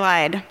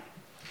paraglide.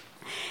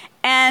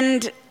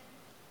 And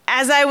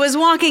as I was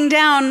walking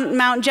down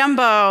Mount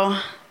Jumbo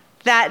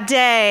that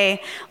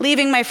day,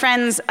 leaving my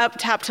friends up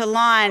top to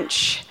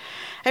launch,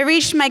 I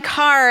reached my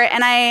car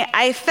and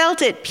I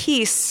felt at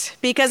peace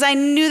because I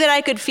knew that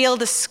I could feel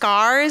the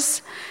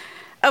scars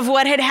of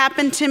what had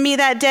happened to me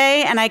that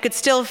day, and I could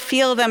still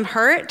feel them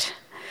hurt.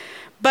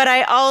 But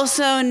I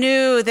also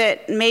knew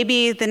that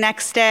maybe the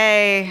next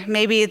day,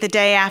 maybe the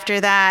day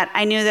after that,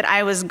 I knew that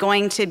I was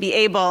going to be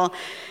able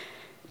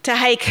to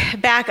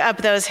hike back up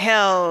those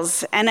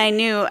hills, and I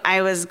knew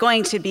I was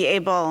going to be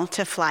able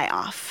to fly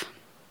off.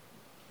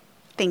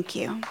 Thank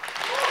you.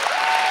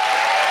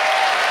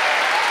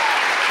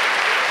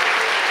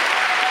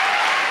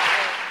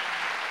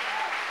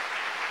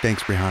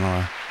 Thanks,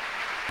 Brihanala.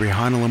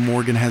 Brihanala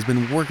Morgan has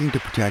been working to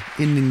protect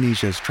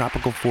Indonesia's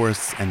tropical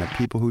forests and the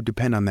people who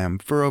depend on them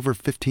for over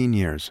 15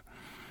 years.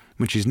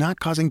 When she's not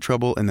causing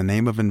trouble in the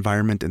name of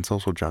environment and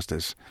social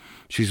justice,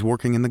 she's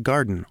working in the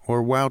garden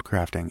or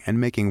wildcrafting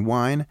and making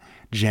wine,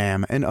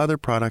 jam, and other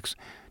products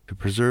to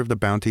preserve the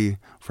bounty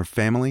for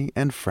family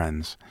and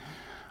friends.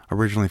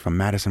 Originally from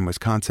Madison,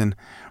 Wisconsin,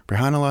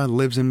 Brihanala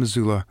lives in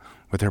Missoula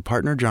with her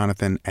partner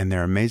Jonathan and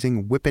their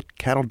amazing Whippet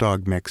cattle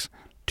dog mix,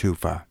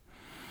 Tufa.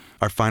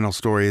 Our final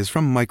story is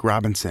from Mike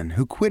Robinson,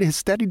 who quit his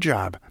steady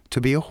job to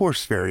be a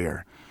horse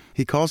farrier.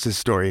 He calls his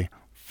story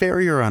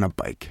Farrier on a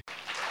Bike.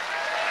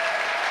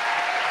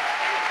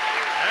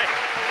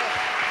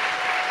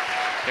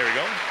 Here we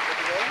go.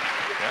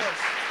 Yes.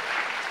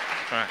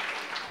 All right.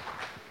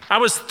 I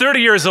was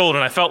 30 years old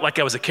and I felt like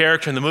I was a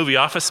character in the movie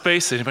Office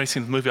Space. Anybody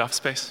seen the movie Office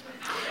Space?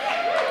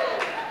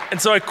 And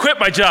so I quit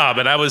my job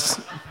and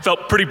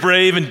felt pretty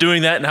brave in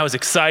doing that, and I was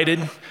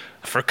excited.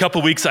 For a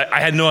couple weeks, I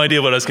had no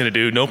idea what I was going to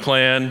do, no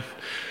plan.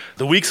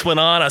 The weeks went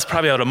on, I was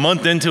probably about a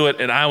month into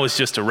it, and I was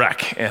just a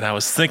wreck. And I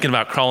was thinking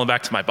about crawling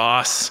back to my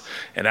boss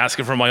and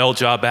asking for my old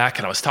job back.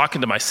 And I was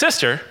talking to my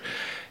sister,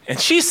 and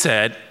she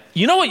said,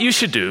 "You know what you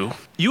should do?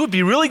 You would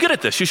be really good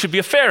at this. You should be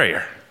a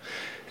farrier."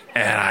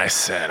 And I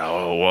said,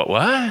 "Oh,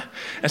 what?"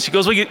 And she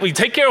goes, well, you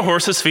take care of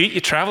horses' feet, you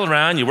travel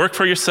around, you work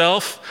for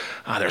yourself.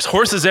 There's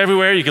horses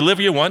everywhere, you can live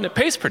where you want, and it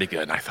pays pretty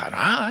good. And I thought,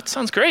 that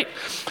sounds great.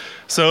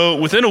 So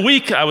within a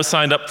week, I was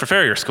signed up for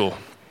farrier school.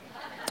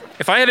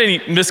 If I had any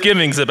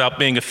misgivings about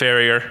being a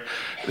farrier,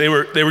 they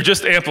were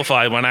just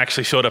amplified when I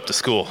actually showed up to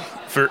school.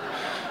 For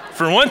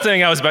one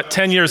thing, I was about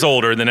 10 years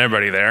older than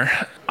everybody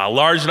there. A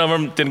large number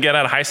of them didn't get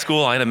out of high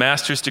school. I had a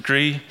master's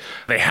degree.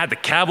 They had the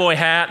cowboy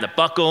hat and the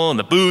buckle and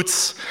the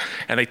boots,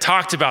 and they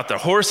talked about their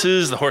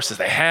horses, the horses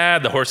they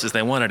had, the horses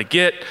they wanted to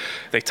get.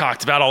 They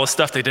talked about all the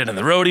stuff they did in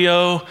the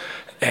rodeo,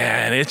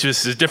 and it's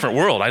just a different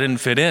world. I didn't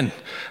fit in.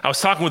 I was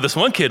talking with this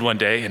one kid one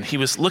day, and he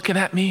was looking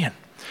at me, and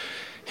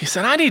he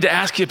said, "I need to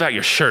ask you about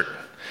your shirt."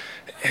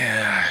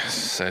 And I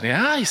said,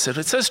 "Yeah." He said,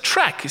 "It says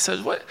Trek." He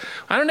said, "What?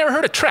 I never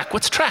heard of Trek.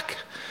 What's Trek?"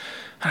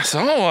 I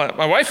said,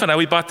 my wife and I,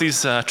 we bought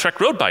these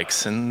Trek road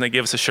bikes, and they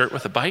gave us a shirt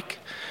with a bike.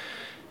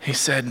 He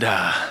said,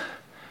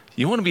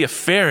 "You want to be a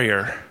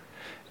farrier,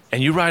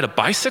 and you ride a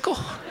bicycle?"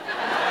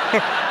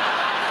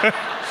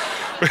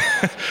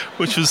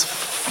 Which was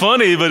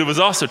funny, but it was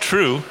also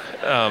true.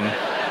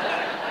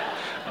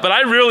 But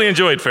I really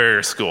enjoyed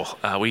farrier school.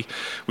 We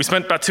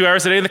spent about 2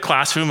 hours a day in the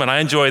classroom, and I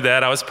enjoyed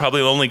that. I was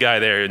probably the only guy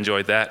there who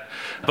enjoyed that.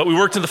 But we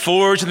worked in the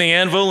forge and the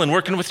anvil, and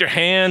working with your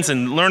hands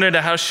and learning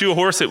how to shoe a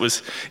horse. It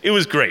was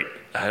great.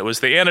 It was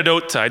the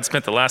antidote. I'd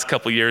spent the last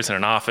couple of years in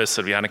an office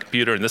behind a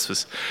computer, and this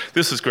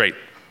was great.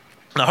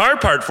 The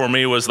hard part for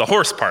me was the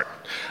horse part.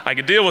 I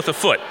could deal with the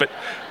foot, but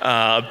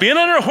being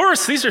under a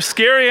horse, these are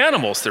scary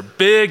animals. They're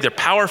big, they're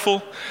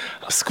powerful.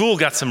 School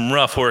got some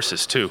rough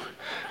horses too.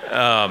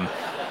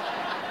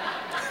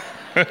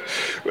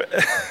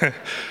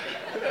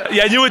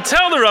 Yeah, you would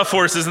tell the rough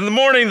horses. In the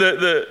morning,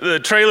 the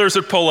trailers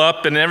would pull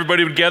up, and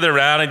everybody would gather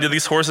around and do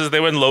these horses. They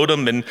wouldn't load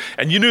them,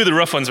 and you knew the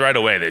rough ones right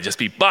away. They'd just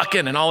be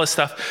bucking and all this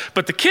stuff.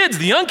 But the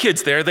young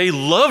kids there, they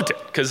loved it,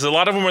 because a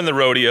lot of them were in the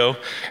rodeo.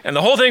 And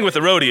the whole thing with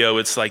the rodeo,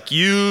 it's like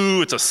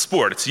it's a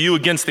sport. It's you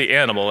against the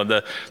animal. And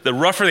the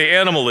rougher the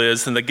animal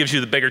is, then that gives you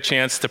the bigger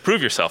chance to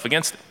prove yourself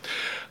against it.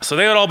 So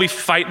they would all be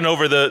fighting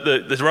over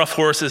the rough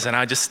horses, and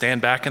I'd just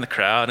stand back in the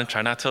crowd and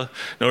try not to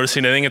notice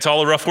anything until all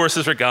the rough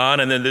horses were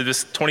gone, and then there's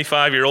this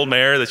 25-year-old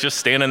mare that's just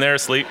standing there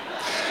asleep.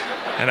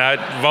 And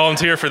I'd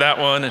volunteer for that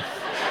one.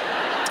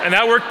 And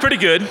that worked pretty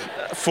good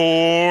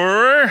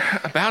for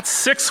about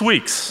 6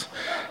 weeks.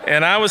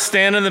 And I was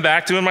standing in the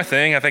back doing my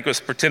thing. I think I was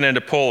pretending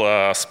to pull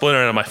a splinter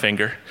out of my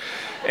finger.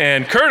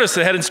 And Curtis,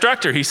 the head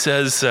instructor, he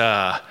says,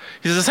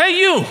 "Hey,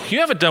 you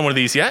haven't done one of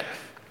these yet."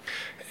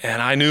 And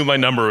I knew my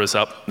number was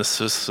up. This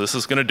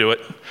is going to do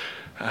it.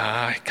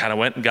 I kind of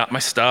went and got my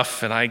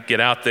stuff, and I get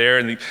out there.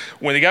 And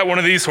when you got one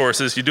of these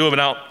horses, you do them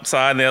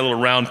outside, and they have a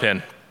little round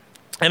pen.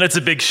 And it's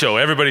a big show.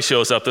 Everybody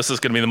shows up. This is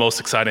going to be the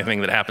most exciting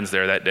thing that happens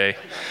there that day.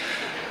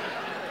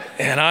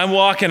 And I'm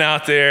walking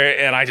out there,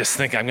 and I just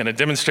think I'm going to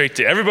demonstrate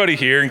to everybody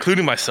here,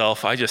 including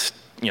myself, this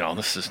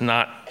is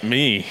not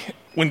me.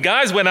 When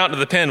guys went out into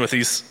the pen with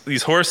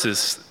these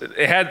horses,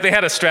 they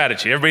had a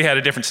strategy. Everybody had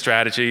a different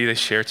strategy. They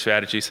shared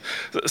strategies.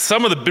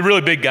 Some of the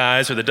really big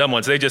guys or the dumb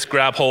ones, they just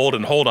grab hold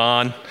and hold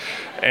on.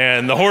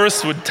 And the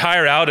horse would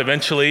tire out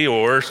eventually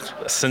or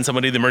send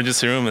somebody to the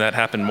emergency room, and that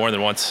happened more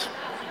than once.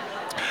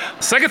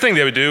 The second thing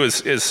they would do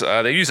is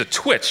they use a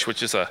twitch,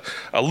 which is a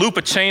loop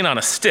of chain on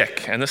a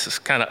stick. And this is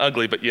kind of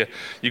ugly, but you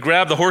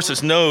grab the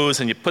horse's nose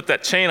and you put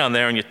that chain on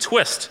there and you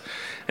twist.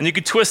 And you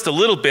could twist a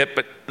little bit,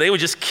 but they would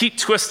just keep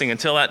twisting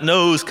until that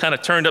nose kind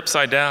of turned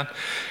upside down.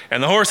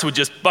 And the horse would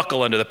just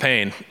buckle under the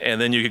pain. And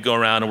then you could go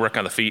around and work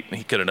on the feet, and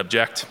he couldn't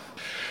object.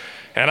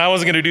 And I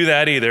wasn't going to do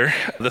that either.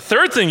 The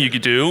third thing you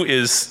could do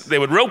is they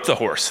would rope the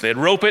horse. They'd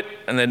rope it,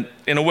 and then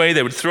in a way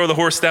they would throw the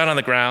horse down on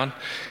the ground,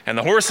 and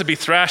the horse would be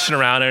thrashing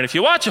around. And if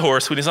you watch a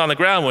horse when he's on the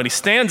ground, when he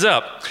stands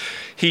up,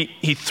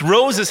 he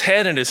throws his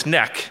head and his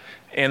neck,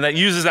 and that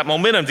uses that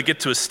momentum to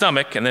get to his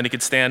stomach, and then he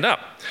could stand up.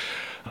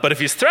 But if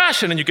he's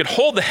thrashing and you could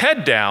hold the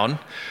head down,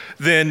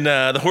 then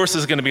the horse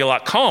is going to be a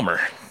lot calmer.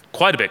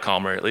 Quite a bit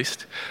calmer, at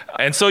least.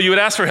 And so you would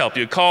ask for help.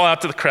 You'd call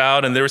out to the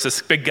crowd, and there was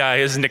this big guy.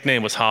 His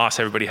nickname was Hoss.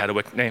 Everybody had a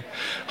nickname.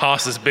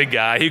 Hoss, this big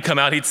guy. He'd come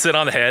out, he'd sit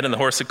on the head, and the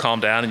horse would calm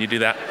down, and you do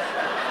that.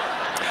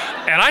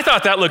 And I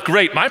thought that looked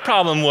great. My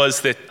problem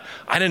was that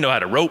I didn't know how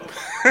to rope.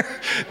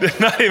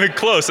 Not even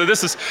close. So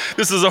this is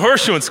a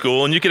horseshoeing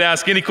school, and you could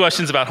ask any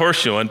questions about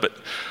horseshoeing, but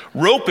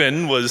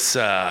roping was,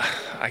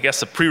 I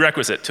guess, a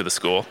prerequisite to the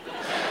school.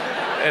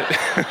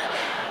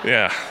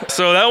 Yeah,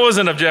 so that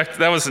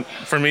wasn't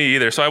for me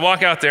either. So I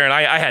walk out there and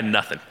I had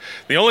nothing.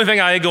 The only thing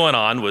I had going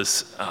on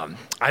was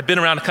I'd been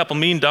around a couple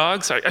mean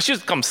dogs. I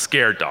should call them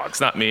scared dogs,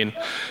 not mean.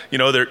 You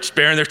know, they're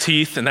baring their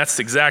teeth, and that's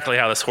exactly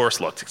how this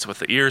horse looked. It's with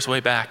the ears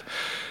way back.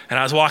 And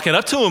I was walking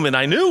up to him, and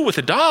I knew with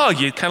a dog,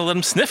 you kind of let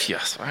him sniff you.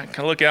 So I kind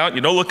of look out,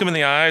 you don't look him in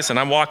the eyes, and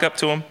I walk up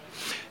to him,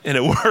 and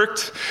it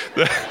worked.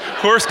 The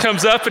horse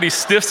comes up, and he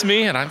sniffs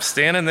me, and I'm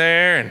standing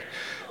there, and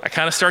I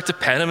kind of start to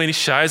pet him, and he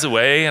shies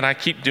away, and I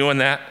keep doing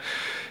that.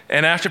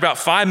 And after about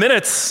 5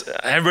 minutes,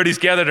 everybody's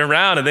gathered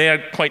around, and they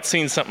had quite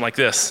seen something like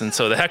this. And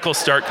so the heckles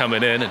start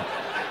coming in, and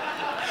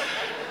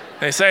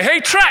they say, "Hey,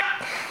 Trek!"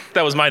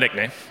 That was my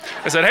nickname.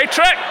 I said, "Hey,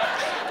 Trek,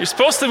 you're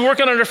supposed to be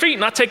working on her feet,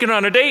 not taking her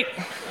on a date."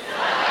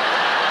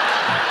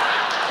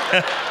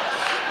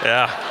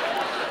 Yeah.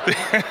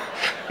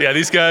 Yeah,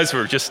 these guys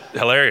were just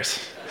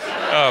hilarious.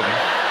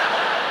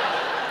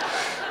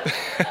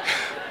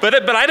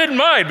 But I didn't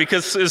mind,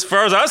 because as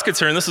far as I was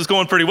concerned, this was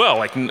going pretty well.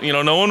 Like, you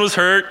know, no one was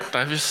hurt.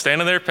 I was just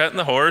standing there petting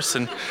the horse,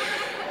 and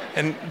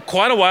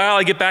quite a while,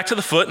 I get back to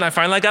the foot, and I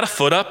finally got a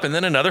foot up, and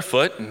then another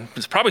foot, and it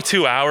was probably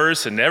 2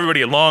 hours, and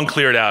everybody had long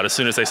cleared out as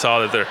soon as they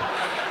saw that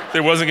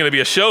there wasn't going to be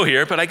a show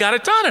here, but I got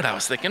it done, and I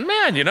was thinking,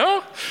 man, you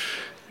know,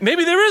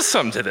 maybe there is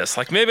something to this.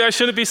 Like, maybe I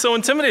shouldn't be so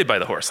intimidated by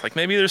the horse. Like,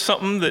 maybe there's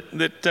something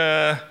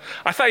that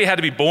I thought you had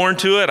to be born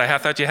to it. I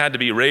thought you had to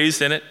be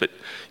raised in it, but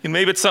you know,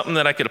 maybe it's something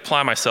that I could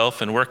apply myself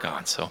and work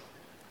on. So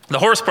the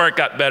horse part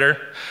got better.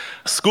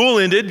 School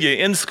ended. You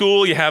end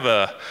school, you have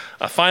a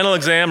final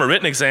exam, a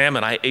written exam,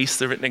 and I aced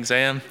the written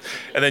exam.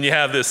 And then you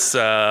have this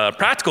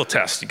practical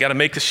test. You got to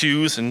make the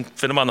shoes and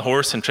fit them on the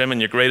horse and trim,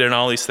 and you're graded and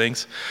all these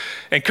things.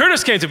 And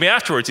Curtis came to me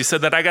afterwards. He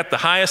said that I got the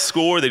highest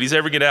score that he's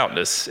ever get out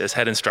as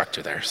head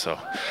instructor there. So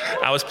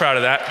I was proud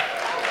of that.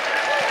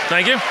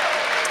 Thank you.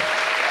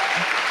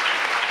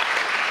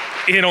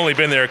 He had only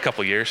been there a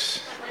couple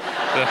years.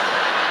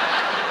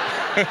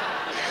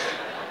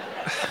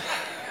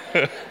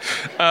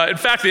 In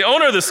fact, the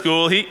owner of the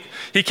school, he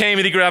came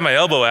and he grabbed my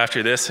elbow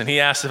after this, and he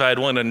asked if I'd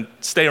want to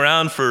stay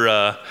around for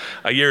a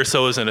year or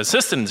so as an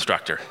assistant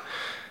instructor.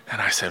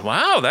 And I said,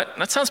 wow,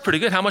 that sounds pretty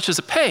good. How much does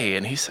it pay?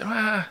 And he said,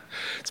 well,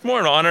 it's more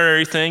an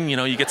honorary thing. You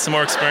know, you get some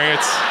more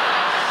experience.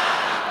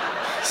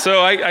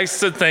 So I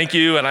said thank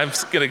you, and I'm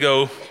going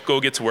to go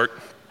get to work.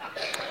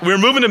 We were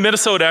moving to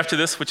Minnesota after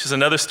this, which is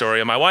another story.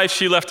 And my wife,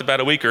 she left about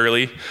a week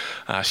early.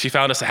 She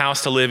found us a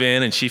house to live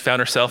in, and she found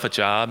herself a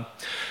job.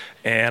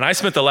 And I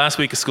spent the last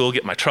week of school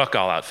getting my truck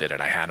all outfitted.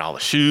 I had all the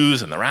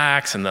shoes and the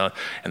racks and the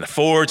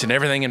forge and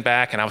everything in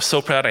back. And I was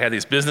so proud. I had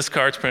these business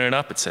cards printed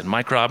up. It said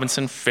Mike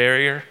Robinson,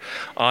 farrier,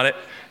 on it.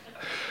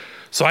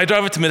 So I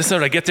drive up to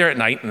Minnesota. I get there at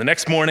night. And the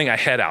next morning, I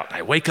head out.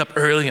 I wake up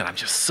early, and I'm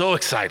just so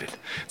excited.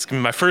 It's going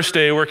to be my first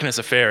day working as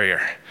a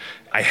farrier.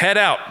 I head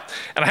out,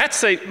 and I have to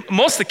say,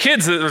 most of the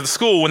kids at the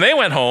school, when they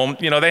went home,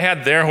 you know, they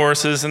had their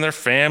horses, and their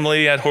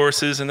family had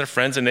horses, and their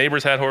friends and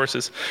neighbors had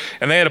horses,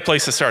 and they had a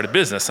place to start a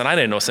business, and I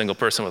didn't know a single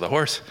person with a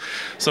horse.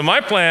 So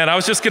my plan, I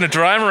was just going to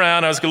drive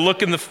around, I was going to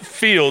look in the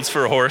fields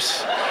for a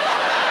horse,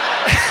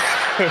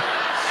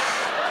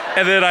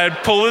 and then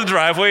I'd pull in the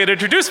driveway and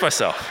introduce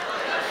myself.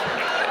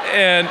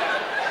 And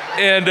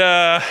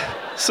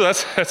so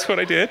that's what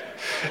I did.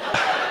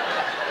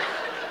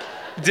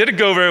 Didn't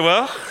go very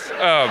well.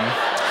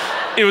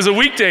 It was a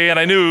weekday, and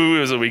I knew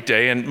it was a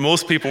weekday, and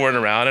most people weren't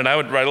around, and I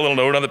would write a little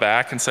note on the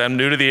back and say I'm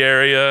new to the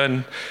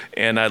area,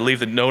 and I'd leave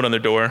the note on their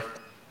door.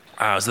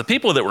 So the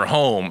people that were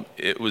home,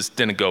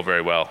 didn't go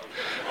very well.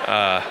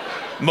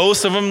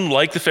 Most of them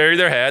liked the farrier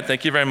they had.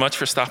 Thank you very much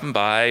for stopping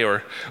by.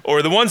 Or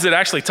the ones that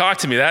actually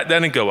talked to me, that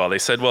didn't go well. They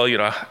said, well, you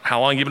know, how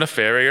long have you been a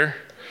farrier?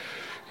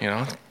 You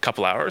know, a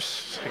couple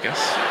hours, I guess.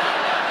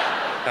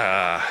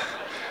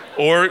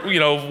 Or, you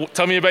know,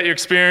 tell me about your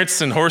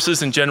experience in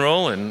horses in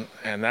general, and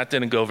that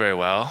didn't go very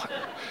well.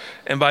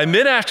 And by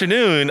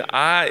mid-afternoon,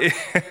 I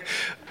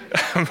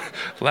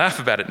laugh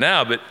about it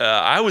now, but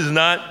I was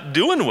not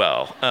doing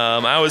well.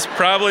 I was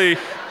probably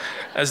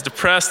as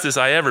depressed as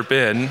I ever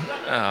been.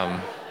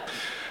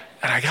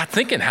 And I got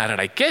thinking, how did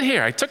I get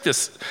here? I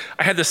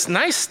had this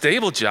nice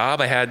stable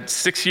job. I had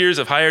 6 years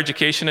of higher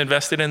education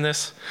invested in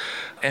this.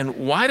 And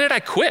why did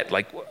I quit?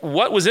 Like,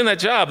 what was in that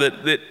job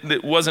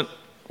that wasn't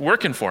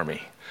working for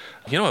me?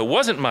 You know, it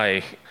wasn't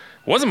my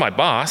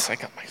boss.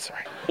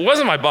 It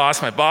wasn't my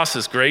boss. My boss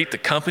was great. The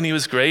company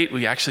was great.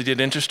 We actually did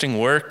interesting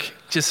work.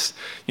 Just,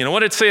 you know, what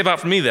did it say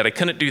about me that I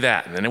couldn't do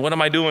that? And then what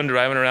am I doing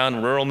driving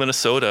around rural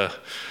Minnesota,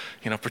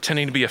 you know,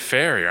 pretending to be a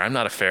farrier? I'm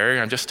not a farrier.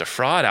 I'm just a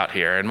fraud out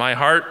here. And my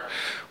heart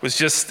was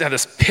just had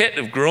this pit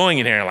of growing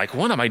in here. Like,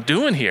 what am I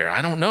doing here?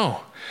 I don't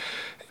know.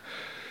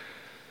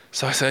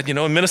 So I said, you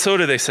know, in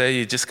Minnesota, they say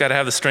you just got to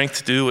have the strength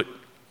to do what,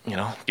 you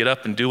know, get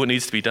up and do what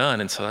needs to be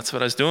done. And so that's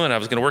what I was doing. I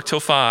was going to work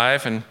till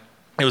 5, and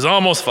it was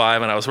almost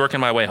 5, and I was working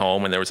my way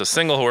home, and there was a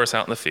single horse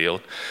out in the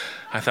field.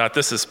 I thought,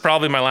 this is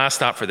probably my last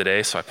stop for the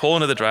day. So I pull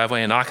into the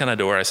driveway and knock on the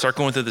door. I start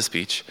going through the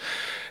speech,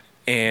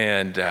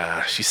 and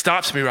she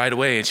stops me right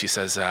away, and she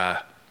says,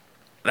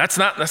 that's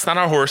not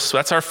our horse.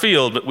 That's our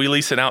field, but we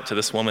lease it out to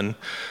this woman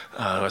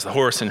who has the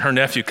horse, and her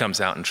nephew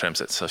comes out and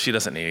trims it, so she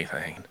doesn't need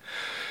anything.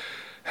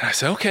 And I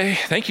said, okay,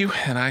 thank you.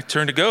 And I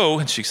turn to go,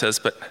 and she says,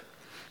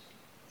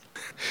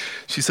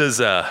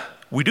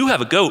 we do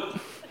have a goat.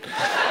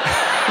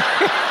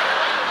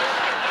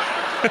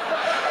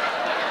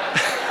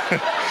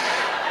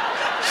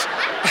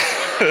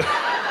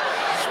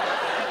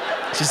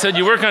 She said,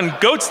 you work on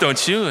goats,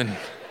 don't you? And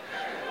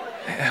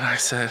I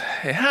said,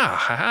 yeah,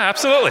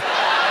 absolutely.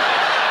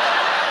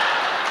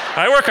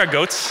 I work on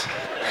goats.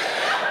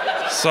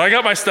 So I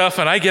got my stuff,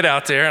 and I get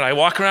out there, and I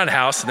walk around the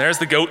house, and there's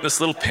the goat in this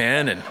little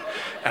pen, and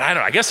I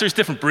don't know, I guess there's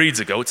different breeds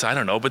of goats, I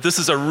don't know, but this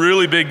is a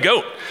really big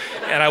goat.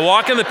 And I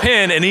walk in the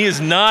pen, and he is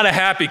not a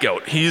happy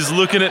goat. He's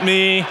looking at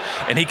me,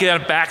 and he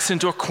kind of backs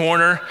into a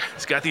corner.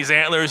 He's got these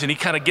antlers, and he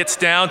kind of gets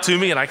down to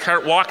me, and I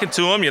start walking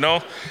to him, you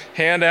know,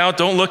 hand out,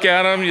 don't look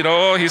at him, you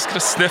know, he's gonna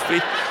sniff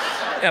me.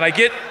 And I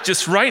get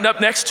just right up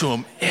next to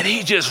him, and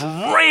he just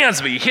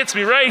rams me. He hits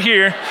me right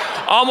here,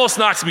 almost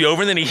knocks me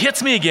over, and then he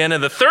hits me again,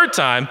 and the third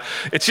time,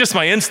 it's just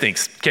my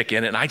instincts kick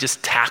in, and I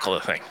just tackle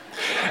the thing.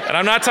 And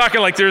I'm not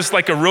talking like there's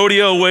like a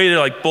rodeo way to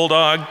like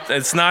bulldog.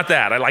 It's not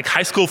that. I like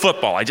high school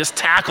football. I just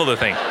tackle the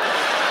thing.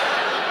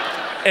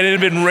 And it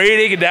had been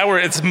raining, and now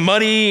it's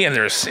muddy, and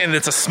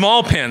it's a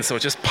small pen, so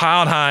it's just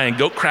piled high and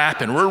goat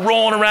crap, and we're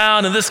rolling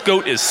around, and this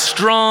goat is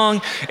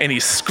strong, and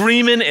he's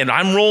screaming, and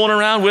I'm rolling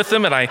around with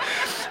him, and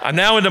I'm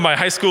now into my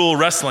high school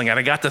wrestling, and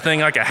I got the thing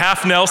like a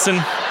half Nelson.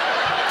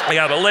 I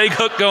got a leg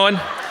hook going,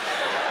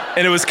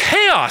 and it was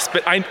chaos,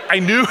 but I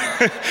knew,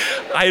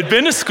 I had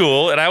been to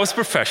school, and I was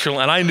professional,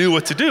 and I knew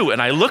what to do.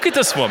 And I look at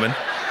this woman,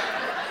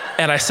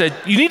 and I said,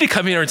 you need to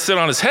come here and sit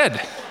on his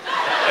head.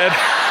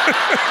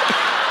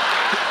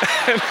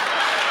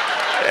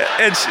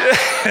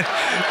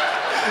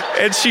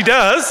 And she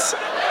does,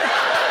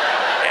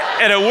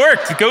 and it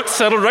worked. The goat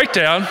settled right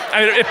down.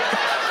 I mean,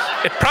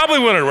 it probably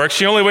wouldn't have worked.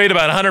 She only weighed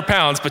about 100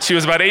 pounds, but she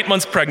was about 8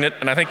 months pregnant,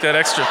 and I think that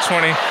extra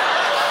 20.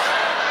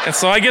 And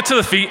so I get to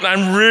the feet, and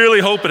I'm really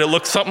hoping it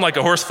looks something like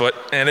a horse foot,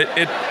 and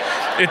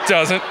it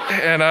doesn't.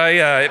 And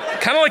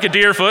kind of like a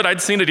deer foot.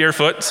 I'd seen a deer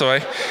foot, so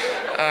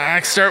I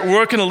start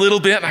working a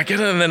little bit, and I get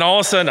it, and then all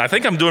of a sudden, I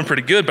think I'm doing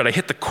pretty good, but I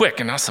hit the quick,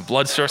 and now some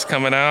blood starts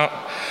coming out.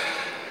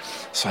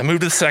 So I move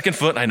to the second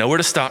foot, and I know where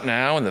to stop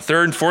now, and the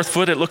third and fourth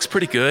foot, it looks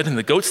pretty good, and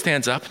the goat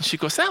stands up, and she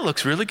goes, that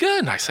looks really good,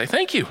 and I say,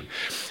 thank you.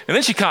 And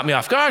then she caught me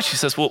off guard. She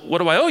says, well, what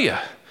do I owe you?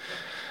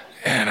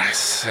 And I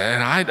said,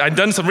 I'd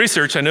done some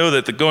research. I know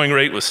that the going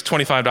rate was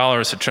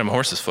 $25 to trim a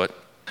horse's foot.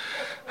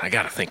 I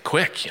got to think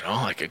quick, you know,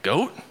 like a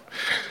goat.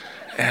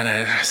 And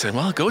I said,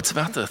 well, a goat's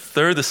about the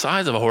third the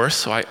size of a horse.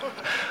 So I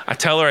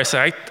tell her, I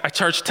say, I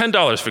charge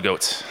 $10 for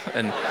goats.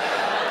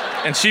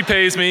 And she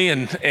pays me,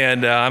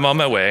 and I'm on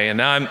my way. And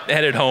now I'm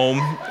headed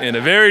home in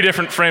a very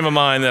different frame of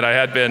mind than I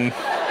had been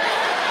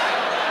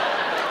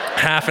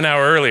half an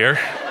hour earlier.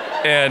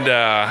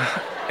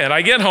 And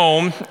I get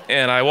home,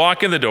 and I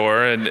walk in the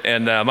door,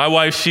 and my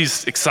wife,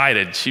 she's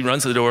excited. She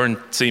runs to the door and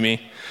see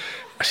me.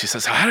 She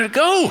says, how did it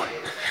go?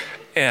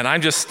 And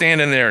I'm just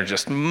standing there,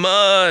 just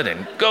mud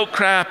and goat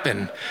crap,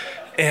 and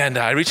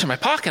I reach in my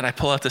pocket, and I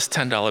pull out this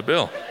 $10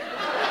 bill.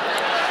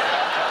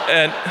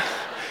 And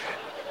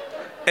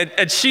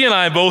she and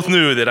I both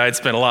knew that I'd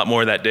spent a lot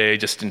more that day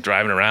just in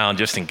driving around,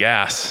 just in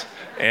gas.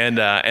 And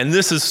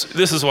this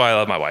is why I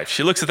love my wife.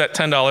 She looks at that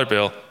 $10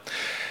 bill.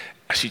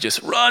 She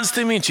just runs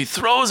to me, and she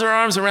throws her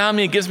arms around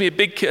me and gives me a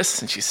big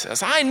kiss, and she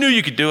says, I knew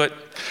you could do it.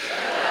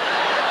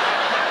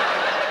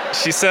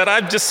 She said,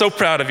 I'm just so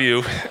proud of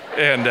you.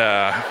 And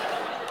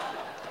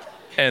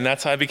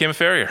that's how I became a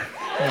farrier.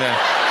 Yeah.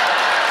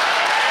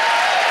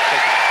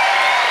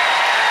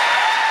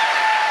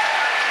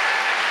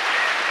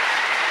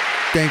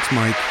 Thanks,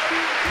 Mike.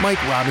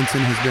 Mike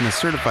Robinson has been a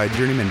certified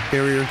journeyman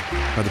farrier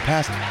for the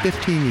past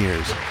 15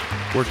 years,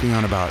 working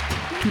on about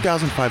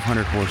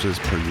 2,500 horses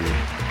per year.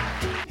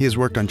 He has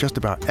worked on just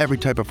about every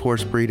type of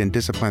horse breed and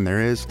discipline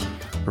there is,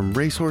 From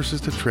racehorses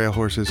to trail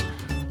horses,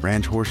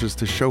 ranch horses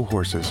to show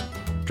horses,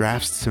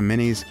 drafts to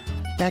minis,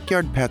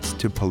 backyard pets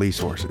to police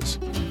horses.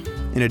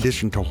 In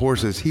addition to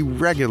horses, he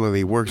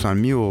regularly works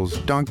on mules,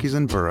 donkeys,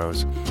 and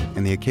burros,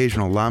 and the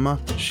occasional llama,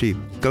 sheep,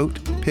 goat,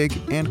 pig,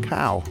 and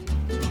cow.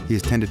 He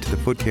is tended to the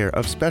foot care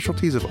of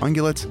specialties of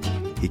ungulates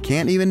he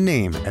can't even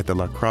name at the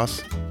La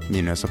Crosse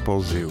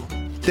Municipal Zoo.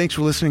 Thanks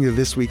for listening to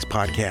this week's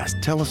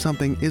podcast. Tell Us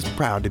Something is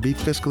proud to be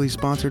fiscally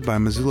sponsored by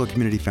Missoula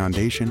Community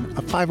Foundation,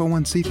 a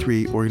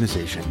 501c3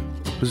 organization.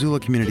 Missoula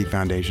Community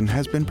Foundation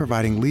has been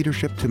providing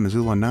leadership to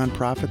Missoula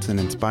nonprofits and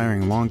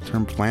inspiring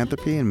long-term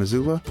philanthropy in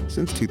Missoula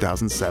since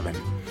 2007.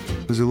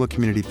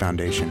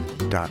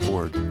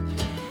 MissoulaCommunityFoundation.org.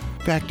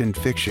 Fact and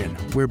Fiction,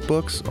 where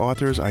books,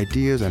 authors,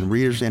 ideas, and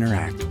readers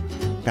interact.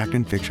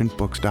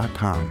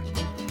 FactandFictionBooks.com.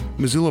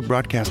 Missoula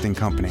Broadcasting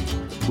Company,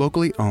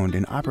 locally owned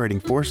and operating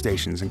 4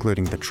 stations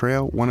including The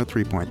Trail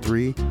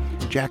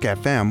 103.3, Jack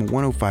FM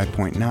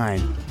 105.9,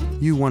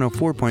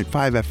 U104.5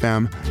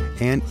 FM,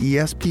 and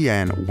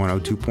ESPN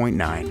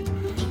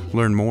 102.9.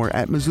 Learn more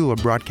at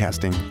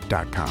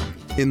MissoulaBroadcasting.com.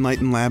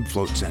 Enlighten Lab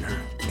Float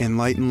Center.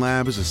 Enlighten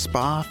Lab is a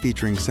spa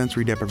featuring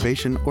sensory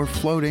deprivation or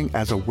floating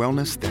as a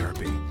wellness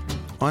therapy.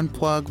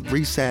 Unplug,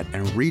 reset,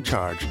 and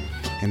recharge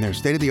in their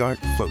state-of-the-art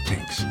float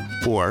tanks,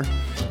 or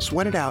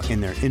sweat it out in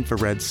their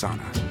infrared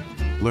sauna.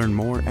 Learn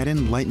more at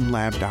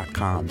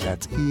enlightenlab.com.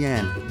 That's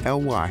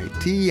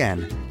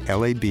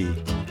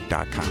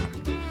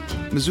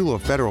ENLYTENLAB.com. Missoula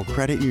Federal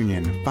Credit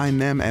Union.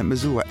 Find them at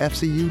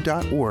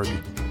MissoulaFCU.org.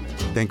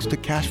 Thanks to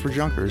Cash for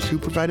Junkers, who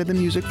provided the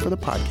music for the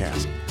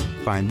podcast.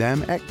 Find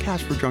them at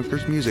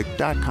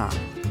cashforjunkersmusic.com.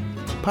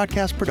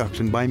 Podcast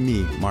production by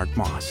me, Mark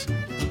Moss.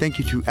 Thank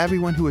you to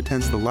everyone who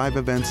attends the live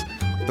events,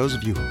 those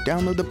of you who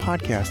download the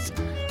podcasts,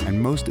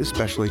 and most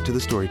especially to the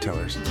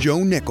storytellers,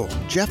 Joe Nickel,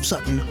 Jeff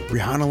Sutton,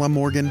 Rihanna La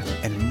Morgan,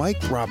 and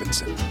Mike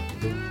Robinson.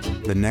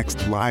 The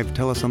next live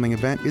Tell Us Something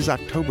event is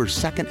October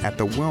 2nd at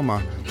the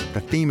Wilma.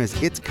 The theme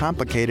is It's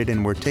Complicated,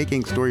 and we're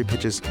taking story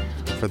pitches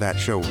for that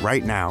show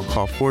right now.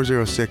 Call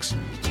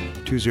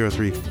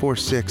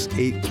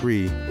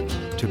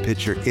 406-203-4683 to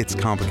pitch your It's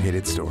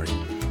Complicated story.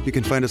 You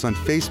can find us on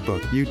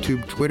Facebook,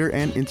 YouTube, Twitter,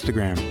 and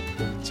Instagram.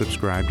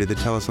 Subscribe to the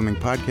Tell Us Something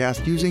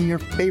podcast using your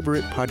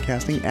favorite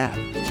podcasting app.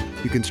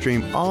 You can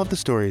stream all of the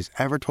stories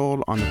ever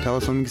told on the Tell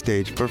Us Something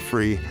stage for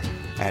free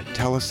at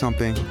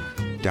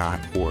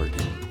tellussomething.org.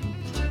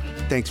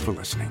 Thanks for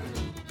listening.